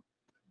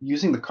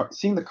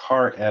the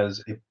car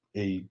as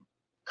a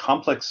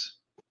complex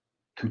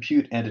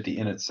compute entity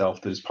in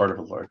itself that is part of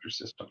a larger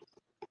system.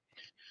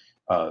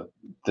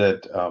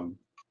 That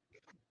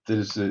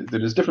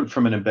is different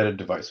from an embedded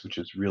device, which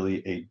is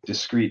really a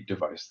discrete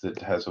device that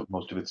has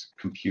most of its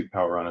compute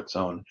power on its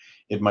own.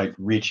 It might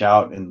reach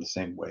out in the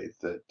same way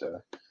that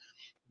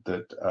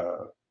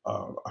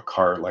a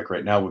car like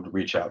right now would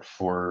reach out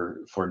for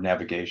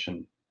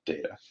navigation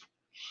data.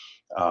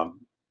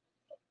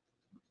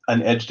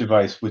 An edge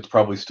device would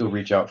probably still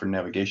reach out for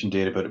navigation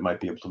data, but it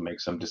might be able to make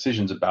some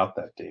decisions about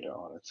that data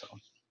on its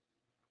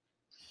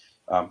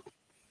own.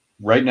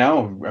 Right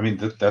now, I mean,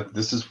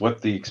 this is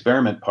what the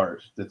experiment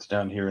part that's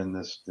down here in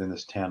this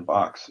tan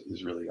box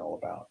is really all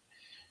about.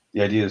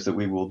 The idea is that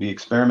we will be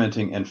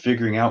experimenting and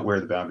figuring out where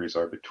the boundaries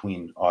are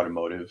between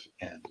automotive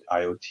and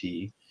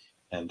IoT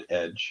and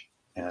edge,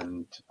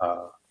 and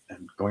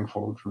going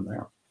forward from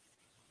there.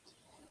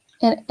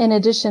 In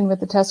addition, with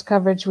the test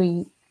coverage,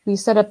 we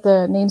set up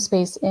the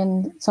namespace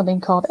in something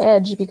called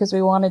Edge because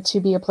we wanted to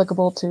be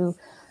applicable to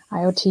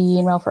IoT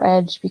and Rail for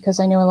Edge, because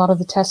I know a lot of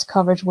the test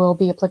coverage will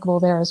be applicable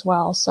there as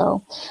well.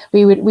 So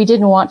we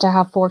didn't want to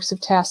have forks of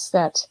tests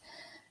that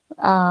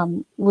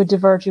would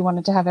diverge. We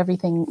wanted to have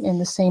everything in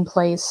the same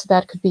place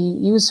that could be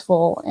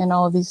useful in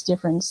all of these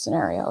different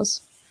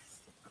scenarios.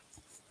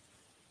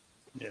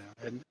 Yeah,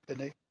 and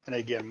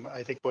again,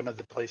 I think one of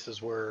the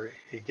places where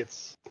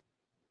it's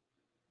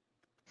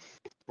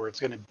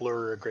going to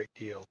blur a great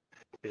deal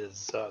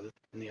is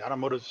in the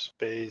automotive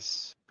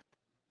space.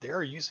 They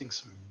are using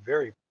some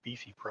very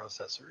beefy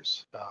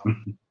processors,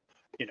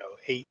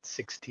 8,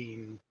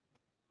 16,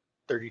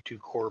 32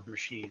 core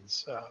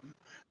machines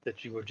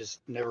that you would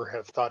just never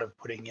have thought of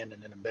putting in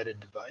an embedded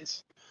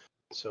device.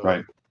 So,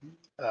 right.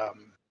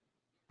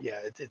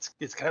 Yeah,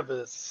 it's kind of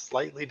a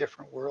slightly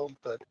different world,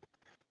 but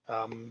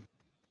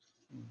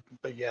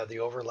yeah, the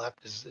overlap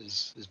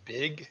is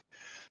big.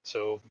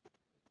 So,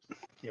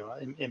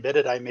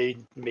 embedded, I may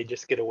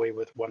just get away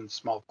with one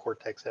small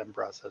Cortex M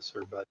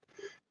processor, but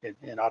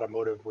in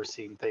automotive, we're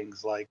seeing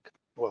things like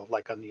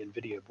on the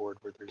NVIDIA board,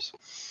 where there's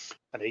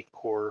an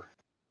 8-core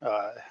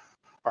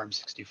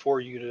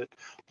ARM64 unit,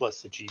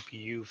 plus the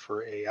GPU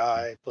for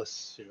AI,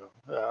 plus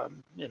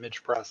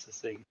image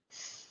processing,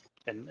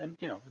 and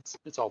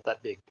it's all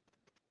that big.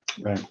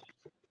 Right.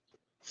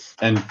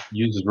 And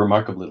uses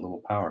remarkably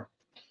little power.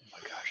 Oh my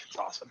gosh, it's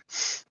awesome.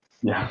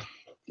 Yeah.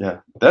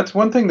 Yeah, that's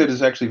one thing that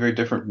is actually very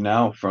different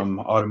now from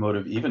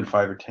automotive even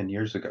 5 or 10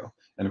 years ago.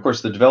 And of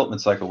course, the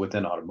development cycle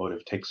within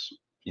automotive takes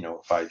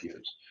 5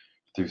 years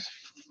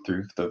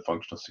through the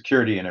functional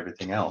security and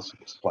everything else,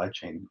 supply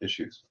chain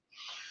issues.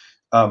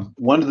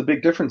 One of the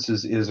big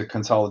differences is a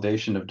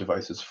consolidation of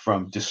devices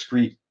from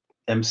discrete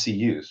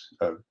MCUs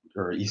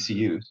or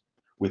ECUs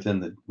within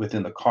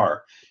the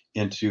car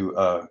into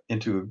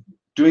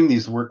doing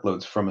these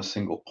workloads from a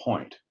single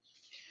point.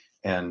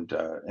 And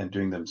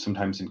doing them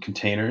sometimes in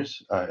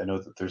containers. I know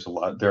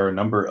that there are a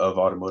number of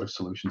automotive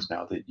solutions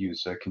now that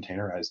use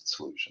containerized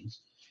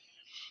solutions.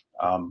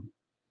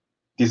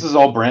 This is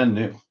all brand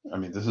new. I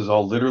mean, this is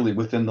all literally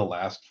within the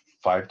last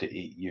 5 to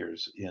 8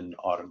 years in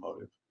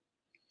automotive.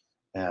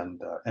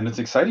 And it's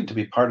exciting to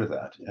be part of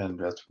that. And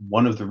that's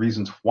one of the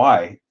reasons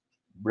why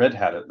Red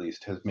Hat, at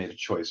least, has made a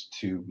choice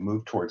to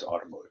move towards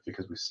automotive,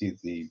 because we see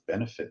the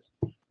benefit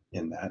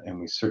in that. And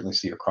we certainly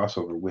see a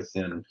crossover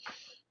within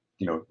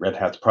Red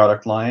Hat's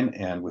product line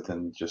and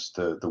within just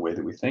the way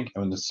that we think. I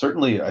mean, there's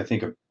certainly, I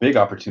think, a big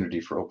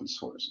opportunity for open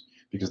source,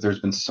 because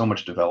there's been so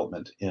much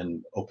development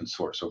in open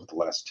source over the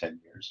last 10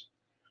 years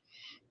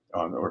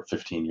or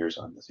 15 years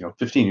on this.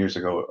 15 years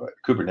ago,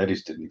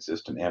 Kubernetes didn't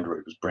exist and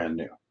Android was brand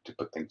new, to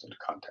put things into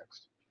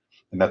context.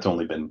 And that's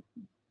only been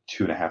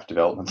 2.5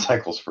 development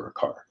cycles for a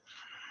car.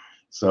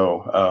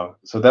 So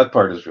that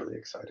part is really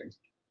exciting.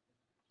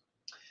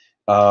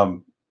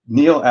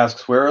 Neil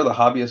asks, where are the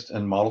hobbyist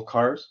and model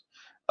cars?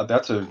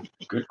 That's a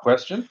good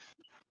question.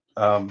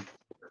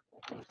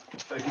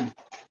 If I can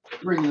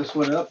bring this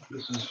one up,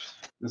 this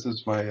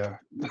is my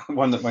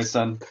one that my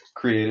son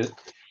created.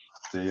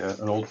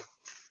 An old.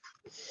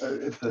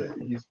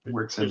 He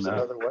works in.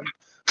 Another one.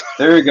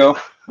 There we go.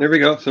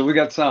 So we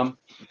got some.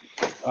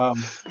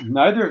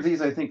 Neither of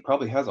these, I think,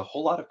 probably has a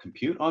whole lot of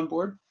compute on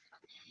board,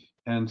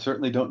 and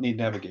certainly don't need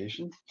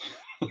navigation.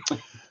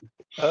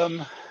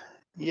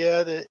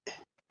 Yeah.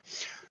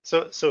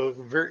 So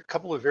a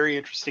couple of very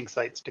interesting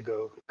sites to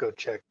go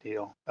check,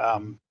 Neil.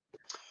 Are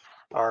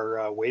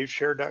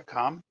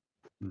waveshare.com,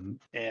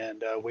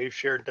 and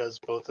Waveshare does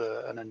both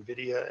an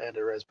NVIDIA and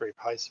a Raspberry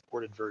Pi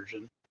supported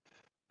version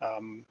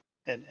And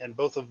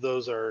both of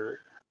those are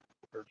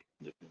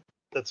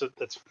that's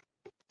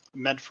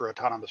meant for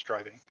autonomous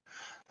driving.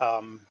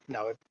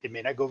 Now it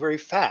may not go very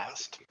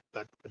fast,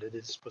 but it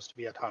is supposed to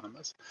be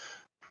autonomous.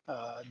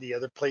 The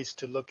other place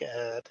to look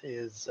at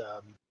is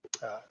a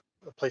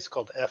place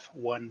called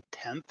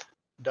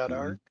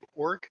f1tenth.org.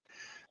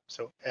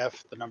 So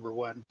F, the number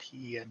 1,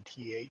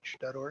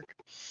 tenth.org.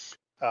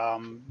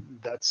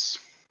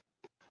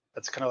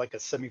 That's kind of like a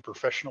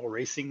semi-professional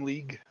racing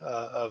league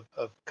of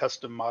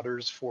custom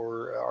modders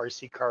for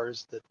RC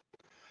cars that,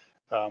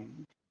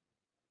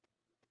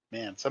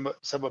 man, some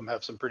of them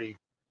have some pretty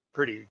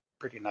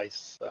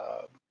nice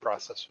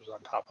processors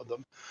on top of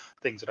them,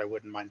 things that I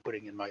wouldn't mind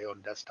putting in my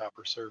own desktop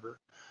or server.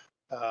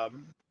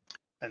 And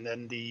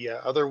then the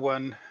other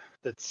one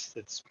that's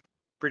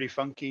pretty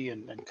funky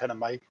and kind of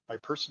my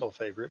personal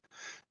favorite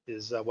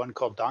is one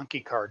called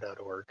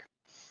donkeycar.org.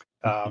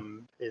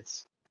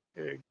 It's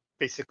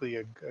basically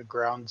a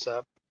grounds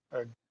up,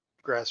 a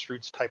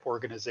grassroots type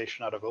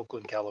organization out of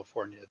Oakland,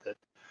 California that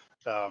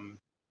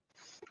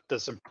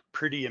does some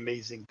pretty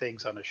amazing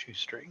things on a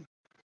shoestring.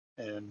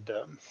 And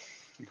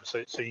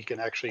so you can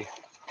actually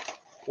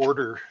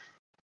order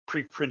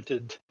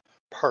pre-printed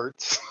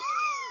parts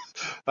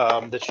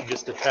that you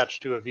just attach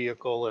to a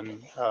vehicle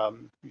and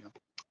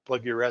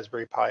plug your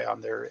Raspberry Pi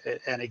on there.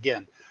 And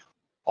again,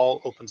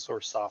 all open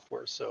source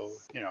software. So,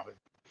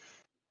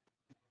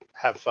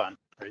 have fun,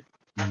 right?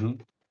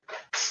 Mm-hmm.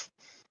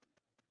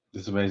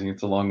 It's amazing.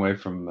 It's a long way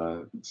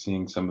from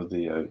seeing some of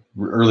the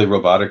early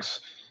robotics.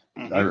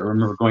 Mm-hmm. I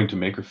remember going to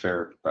Maker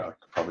Faire,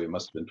 probably it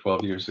must have been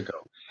 12 years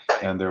ago,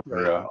 and there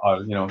were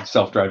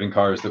self-driving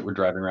cars that were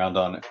driving around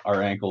on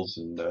our ankles,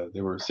 and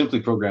they were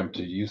simply programmed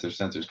to use their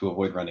sensors to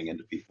avoid running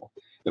into people.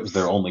 That was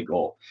their only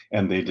goal,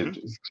 and they did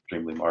an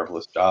extremely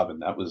marvelous job.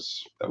 And that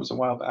was a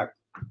while back.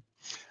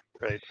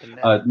 Right.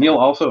 Neil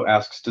also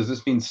asks, does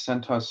this mean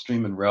CentOS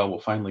Stream and RHEL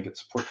will finally get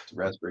support for the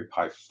Raspberry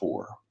Pi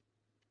 4?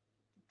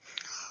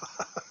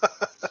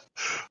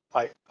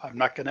 I'm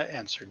not going to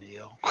answer,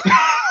 Neil.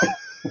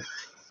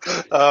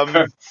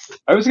 I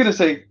was going to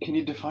say, can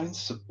you define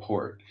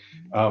support?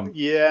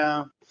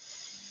 Yeah.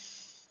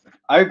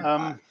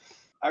 I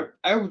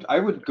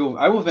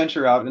will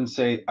venture out and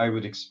say I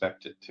would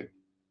expect it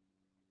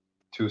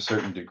to a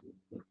certain degree.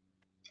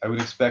 I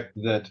would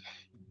expect that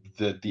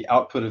the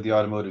output of the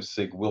automotive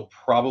SIG will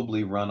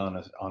probably run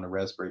on a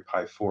Raspberry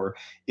Pi 4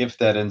 if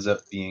that ends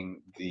up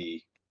being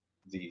the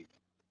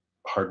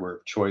hardware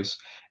of choice,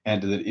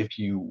 and that if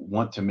you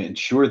want to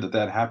ensure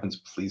that happens,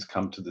 please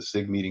come to the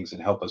SIG meetings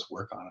and help us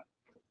work on it.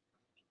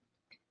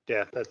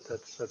 Yeah,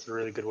 that's a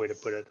really good way to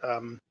put it.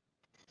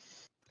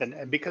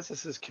 And because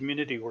this is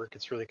community work,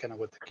 it's really kind of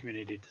what the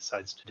community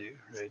decides to do,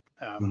 right?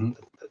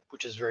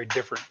 Which is very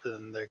different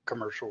than the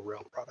commercial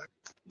RHEL product.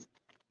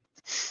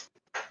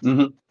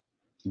 Mm-hmm.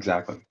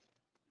 Exactly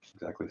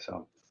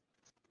so.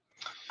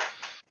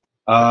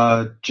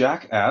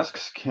 Jack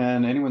asks,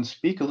 can anyone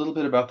speak a little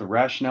bit about the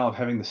rationale of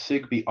having the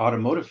SIG be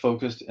automotive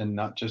focused and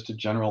not just a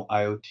general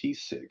IoT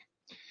SIG?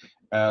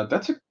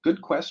 That's a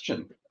good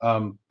question.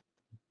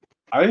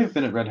 I have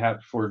been at Red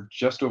Hat for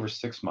just over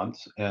 6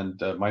 months,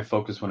 and my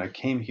focus when I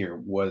came here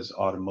was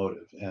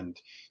automotive, and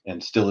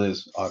still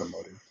is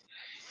automotive,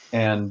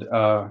 and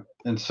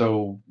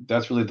so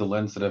that's really the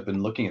lens that I've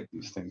been looking at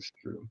these things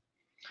through.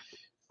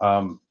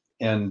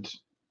 And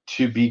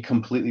to be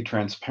completely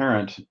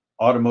transparent,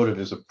 automotive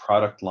is a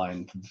product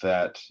line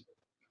that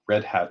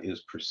Red Hat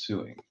is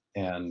pursuing,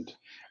 and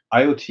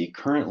IoT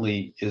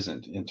currently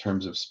isn't in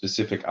terms of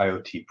specific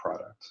IoT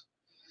products.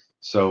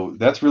 So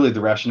that's really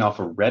the rationale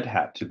for Red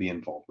Hat to be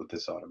involved with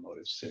this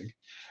automotive SIG.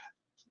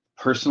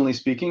 Personally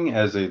speaking,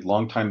 as a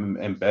longtime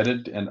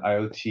embedded and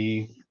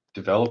IoT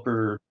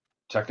developer,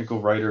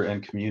 technical writer,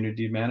 and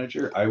community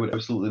manager, I would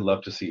absolutely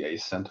love to see a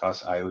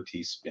CentOS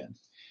IoT spin,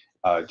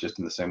 just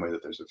in the same way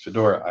that there's a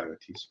Fedora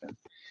IoT spin.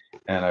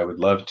 And I would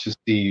love to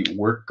see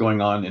work going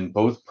on in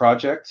both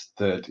projects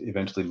that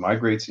eventually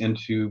migrates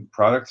into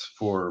products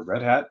for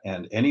Red Hat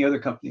and any other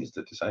companies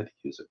that decide to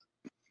use it.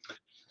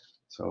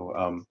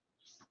 So,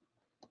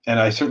 and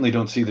I certainly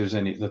don't see there's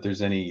any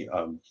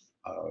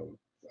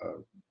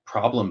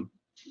problem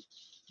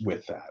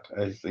with that.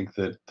 I think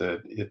that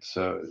it's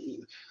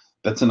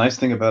that's a nice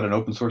thing about an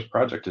open source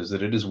project, is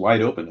that it is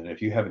wide open, and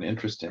if you have an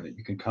interest in it,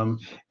 you can come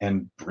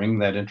and bring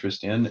that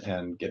interest in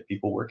and get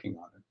people working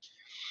on it.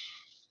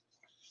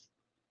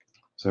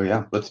 So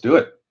yeah, let's do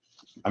it.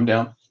 I'm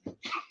down.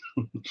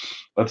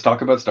 Let's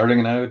talk about starting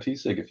an IoT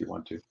SIG if you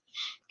want to.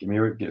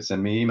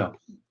 Send me an email.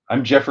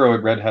 I'm Jeffro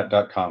at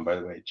redhat.com, by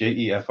the way.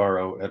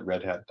 Jefro at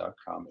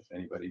redhat.com if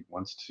anybody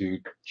wants to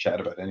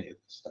chat about any of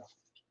this stuff.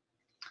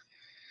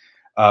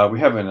 We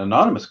have an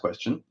anonymous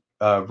question.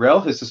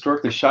 RHEL has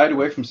historically shied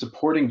away from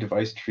supporting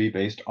device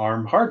tree-based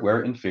ARM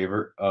hardware in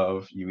favor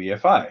of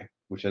UEFI,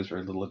 which has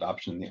very little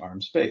adoption in the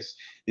ARM space.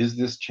 Is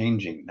this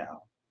changing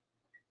now?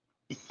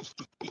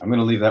 I'm going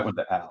to leave that one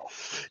to Al.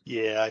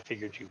 Yeah, I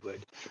figured you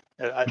would.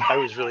 I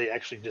was really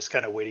actually just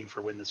kind of waiting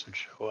for when this would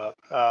show up.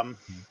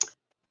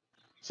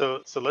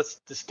 So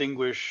let's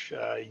distinguish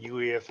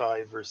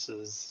UEFI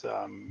versus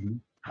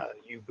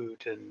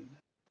U-boot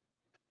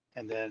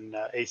and then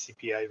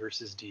ACPI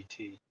versus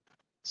DT.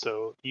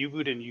 So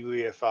U-boot and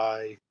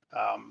UEFI,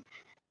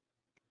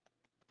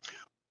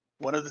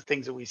 one of the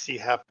things that we see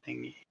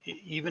happening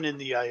even in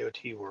the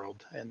IoT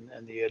world and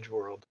the edge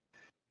world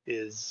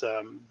is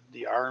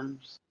the ARM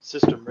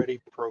system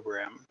ready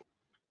program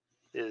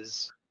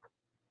is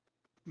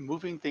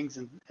moving things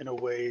in a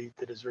way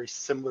that is very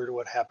similar to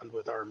what happened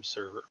with ARM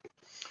server.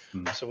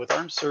 So with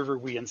ARM server,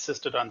 we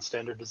insisted on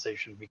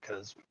standardization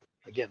because,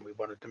 again, we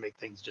wanted to make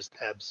things just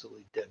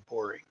absolutely dead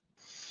boring.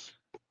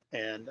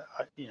 And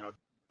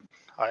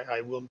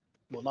I will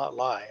not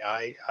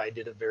lie. I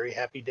did a very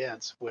happy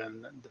dance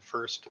when the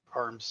first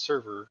ARM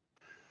server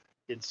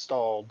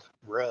installed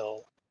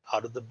RHEL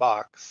out of the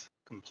box,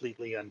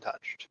 completely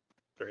untouched,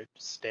 right?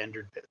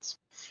 Standard bits.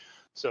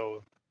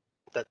 So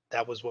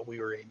that was what we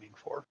were aiming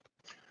for.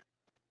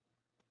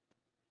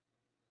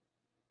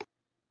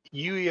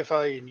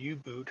 UEFI and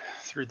U-boot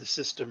through the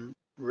System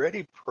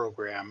Ready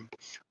program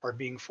are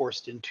being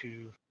forced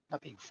into,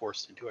 not being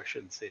forced into, I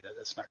shouldn't say that,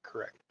 that's not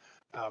correct.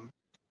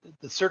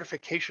 The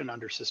certification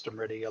under System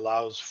Ready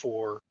allows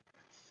for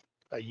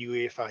a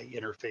UEFI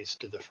interface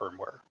to the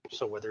firmware.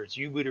 So whether it's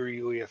U-boot or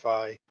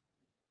UEFI,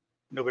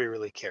 nobody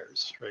really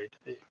cares, right?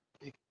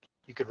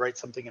 You could write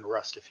something in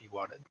Rust if you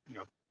wanted,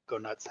 go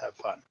nuts, have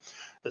fun,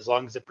 as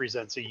long as it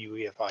presents a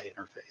UEFI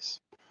interface.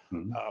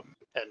 And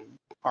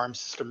ARM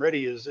System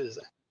Ready is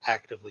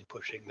actively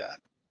pushing that.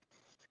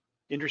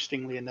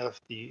 Interestingly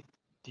enough, the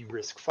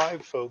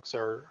RISC-V folks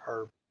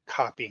are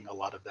copying a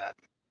lot of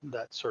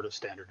that sort of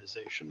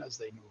standardization as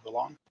they move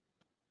along.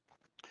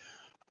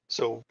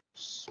 So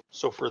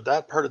for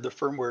that part of the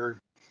firmware,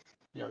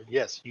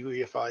 yes,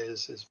 UEFI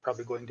is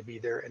probably going to be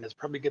there, and it's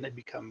probably going to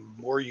become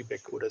more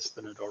ubiquitous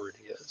than it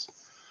already is.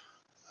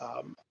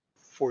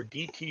 For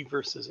DT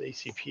versus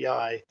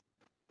ACPI,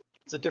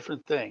 it's a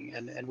different thing,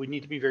 and we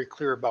need to be very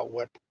clear about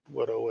what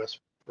OS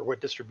or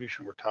what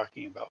distribution we're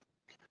talking about.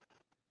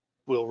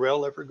 Will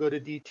RHEL ever go to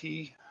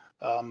DT?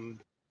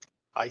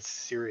 I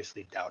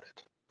seriously doubt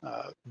it.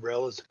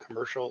 RHEL is a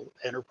commercial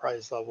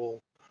enterprise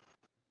level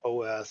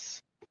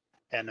OS,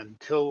 and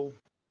until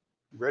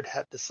Red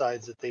Hat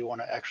decides that they want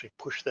to actually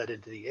push that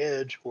into the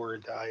edge or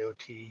into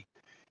IoT,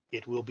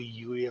 it will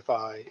be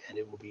UEFI and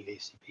it will be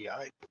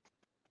ACPI.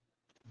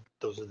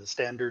 Those are the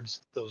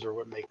standards. Those are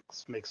what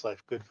makes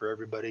life good for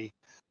everybody.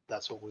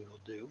 That's what we will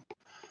do.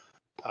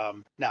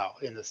 Now,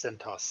 in the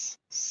CentOS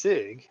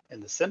SIG, in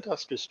the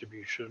CentOS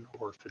distribution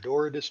or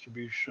Fedora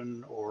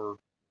distribution or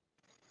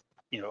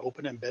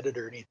Open Embedded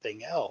or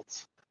anything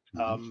else,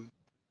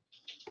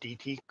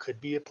 DT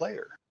could be a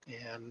player.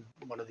 And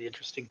one of the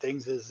interesting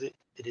things is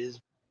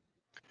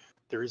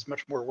there is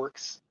much more work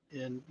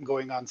in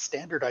going on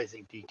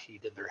standardizing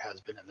DT than there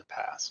has been in the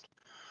past,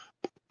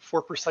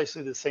 for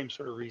precisely the same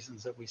sort of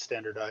reasons that we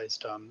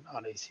standardized on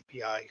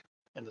ACPI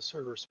in the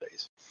server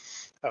space.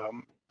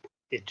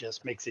 It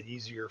just makes it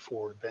easier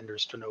for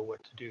vendors to know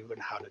what to do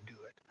and how to do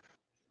it.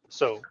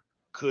 So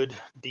could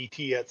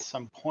DT at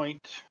some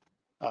point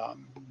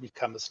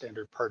become a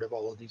standard part of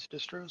all of these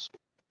distros?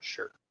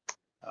 Sure.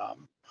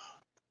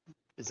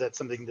 Is that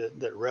something that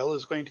RHEL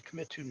is going to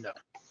commit to? No,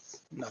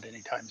 not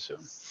anytime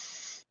soon.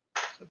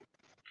 So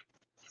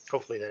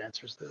hopefully that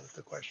answers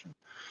the question.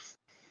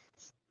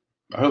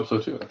 I hope so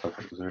too. I thought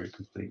that was very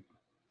complete.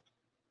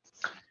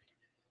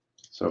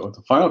 So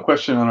the final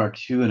question on our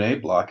Q&A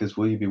block is,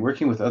 will you be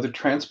working with other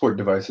transport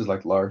devices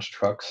like large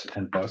trucks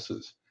and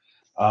buses?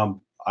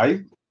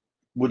 I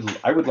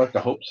would like to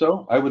hope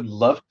so. I would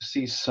love to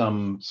see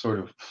some sort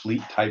of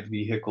fleet type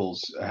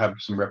vehicles have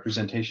some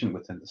representation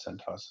within the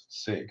CentOS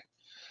SIG.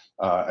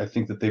 I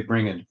think that they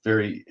bring a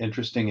very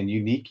interesting and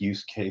unique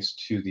use case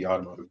to the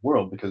automotive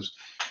world, because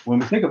when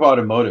we think of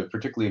automotive,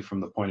 particularly from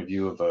the point of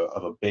view of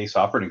a base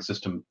operating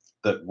system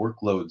that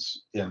workloads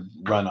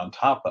run on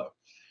top of,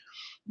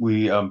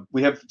 we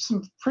have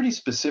some pretty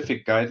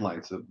specific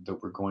guidelines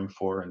that we're going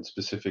for, and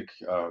specific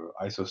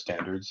ISO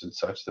standards and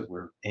such that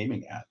we're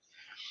aiming at.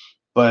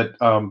 But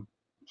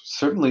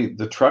certainly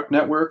the truck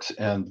networks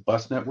and the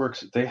bus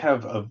networks, they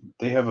have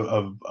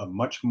a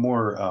much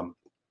more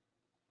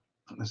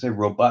let's say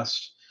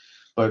robust,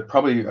 but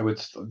probably I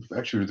would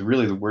actually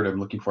really the word I'm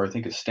looking for, I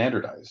think, is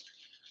standardized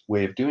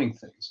way of doing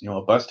things.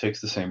 A bus takes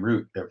the same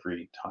route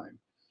every time.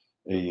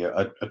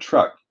 A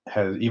truck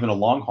has, even a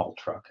long haul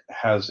truck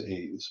has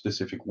a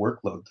specific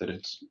workload that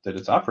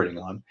it's operating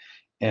on,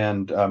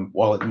 and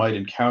while it might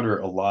encounter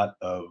a lot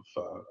of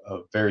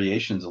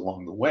variations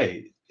along the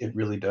way, it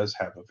really does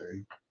have a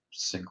very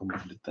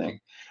single-minded thing.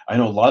 I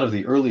know a lot of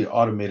the early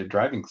automated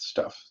driving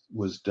stuff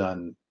was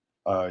done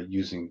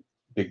using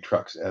big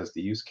trucks as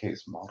the use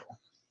case model.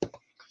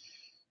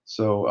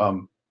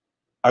 So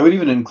I would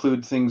even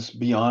include things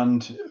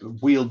beyond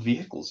wheeled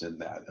vehicles in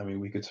that. I mean,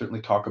 we could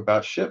certainly talk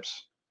about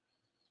ships.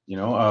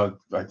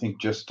 I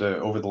think just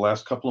over the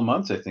last couple of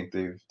months, I think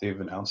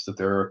they've announced that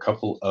there are a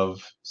couple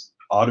of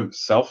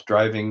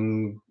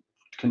self-driving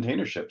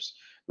container ships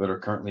that are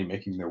currently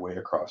making their way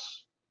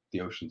across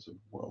the oceans of the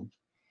world.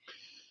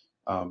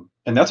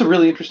 And that's a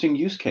really interesting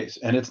use case,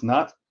 and it's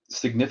not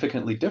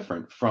significantly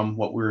different from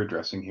what we're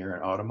addressing here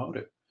in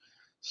automotive.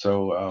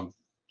 So,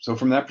 so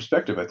from that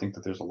perspective, I think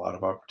that there's a lot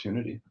of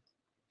opportunity.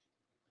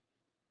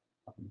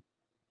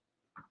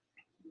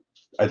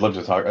 I'd love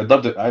to talk.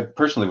 I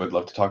personally would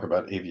love to talk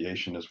about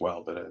aviation as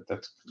well, but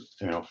that's,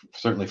 you know,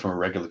 certainly from a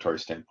regulatory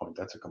standpoint,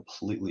 that's a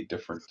completely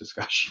different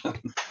discussion.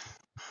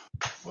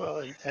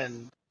 Well,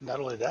 and not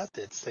only that,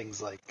 it's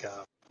things like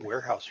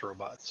warehouse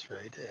robots,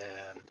 right?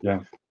 And Yeah.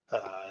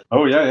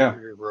 Oh yeah, yeah.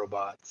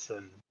 robots,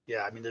 and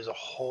yeah, I mean, there's a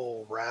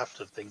whole raft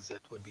of things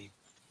that would be,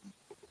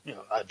 you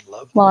know, I'd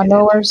love to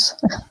Lawnmowers.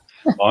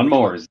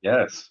 Lawnmowers,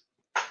 yes.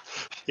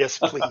 Yes,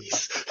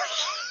 please.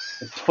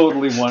 I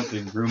totally want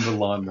a Roomba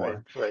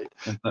lawnmower. Right.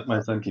 And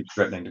my son keeps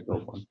threatening to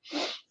build one.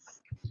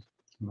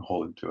 I'm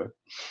holding to it.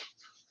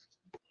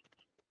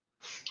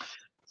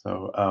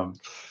 So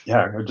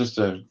yeah,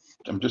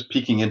 I'm just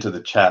peeking into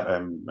the chat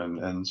and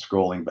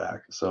scrolling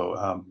back.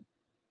 So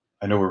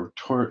I know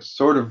we're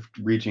sort of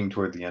reaching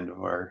toward the end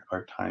of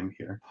our time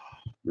here,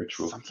 which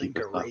will something keep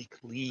us to up. rake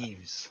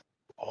leaves.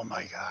 Oh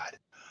my God.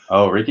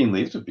 Oh, raking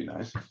leaves would be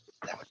nice.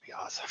 That would be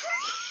awesome.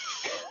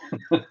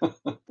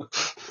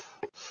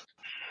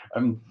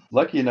 I'm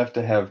lucky enough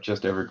to have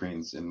just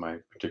evergreens in my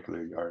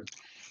particular yard.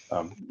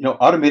 You know,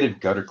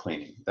 automated gutter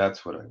cleaning.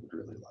 That's what I would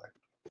really like.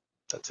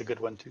 That's a good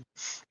one too.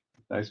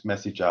 Nice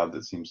messy job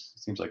that seems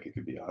like it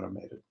could be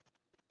automated.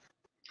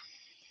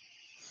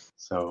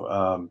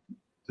 So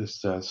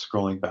just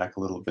scrolling back a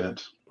little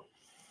bit.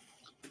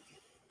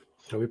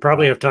 So we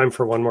probably have time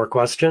for one more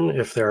question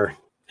if there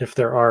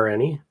are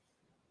any.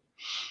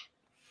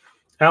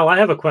 Al, I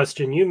have a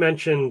question. You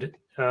mentioned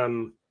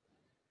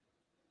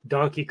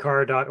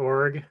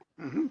donkeycar.org.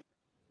 Mm-hmm.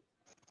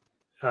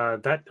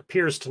 That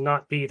appears to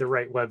not be the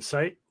right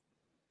website.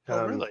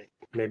 Oh, really?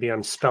 Maybe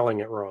I'm spelling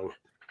it wrong.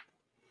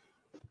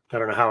 I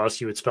don't know how else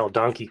you would spell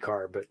donkey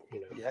car, but you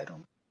know. Yeah, I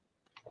don't.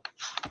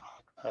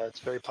 It's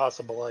very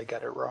possible I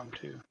got it wrong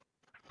too.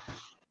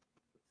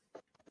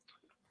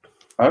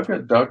 I've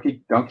got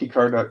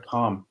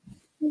donkeycar.com.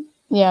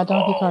 Yeah,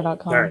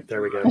 donkeycar.com. All right,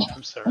 there we go.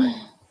 I'm sorry.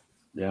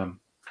 Yeah.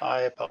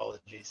 My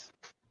apologies.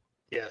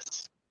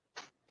 Yes.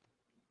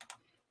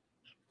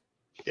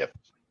 Yep.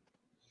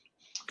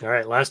 All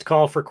right, last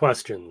call for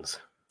questions.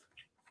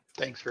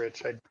 Thanks,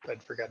 Rich.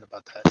 I'd forgotten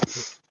about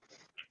that.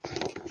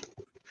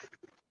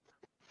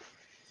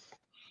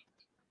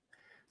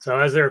 So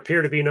as there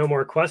appear to be no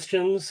more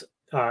questions,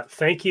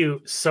 thank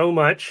you so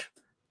much,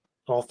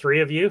 all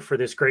three of you, for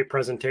this great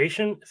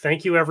presentation.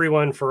 Thank you,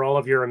 everyone, for all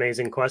of your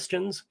amazing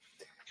questions.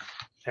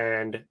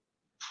 And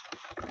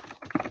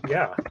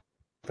yeah,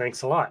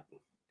 thanks a lot.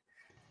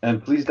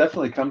 And please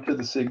definitely come to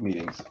the SIG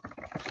meetings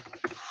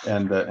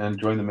and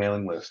join the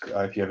mailing list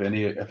if you have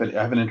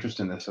have an interest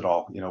in this at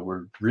all. You know,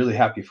 we're really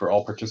happy for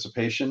all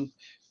participation.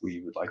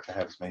 We would like to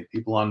have as many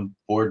people on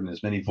board and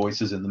as many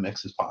voices in the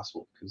mix as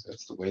possible, because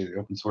that's the way the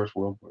open source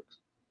world works.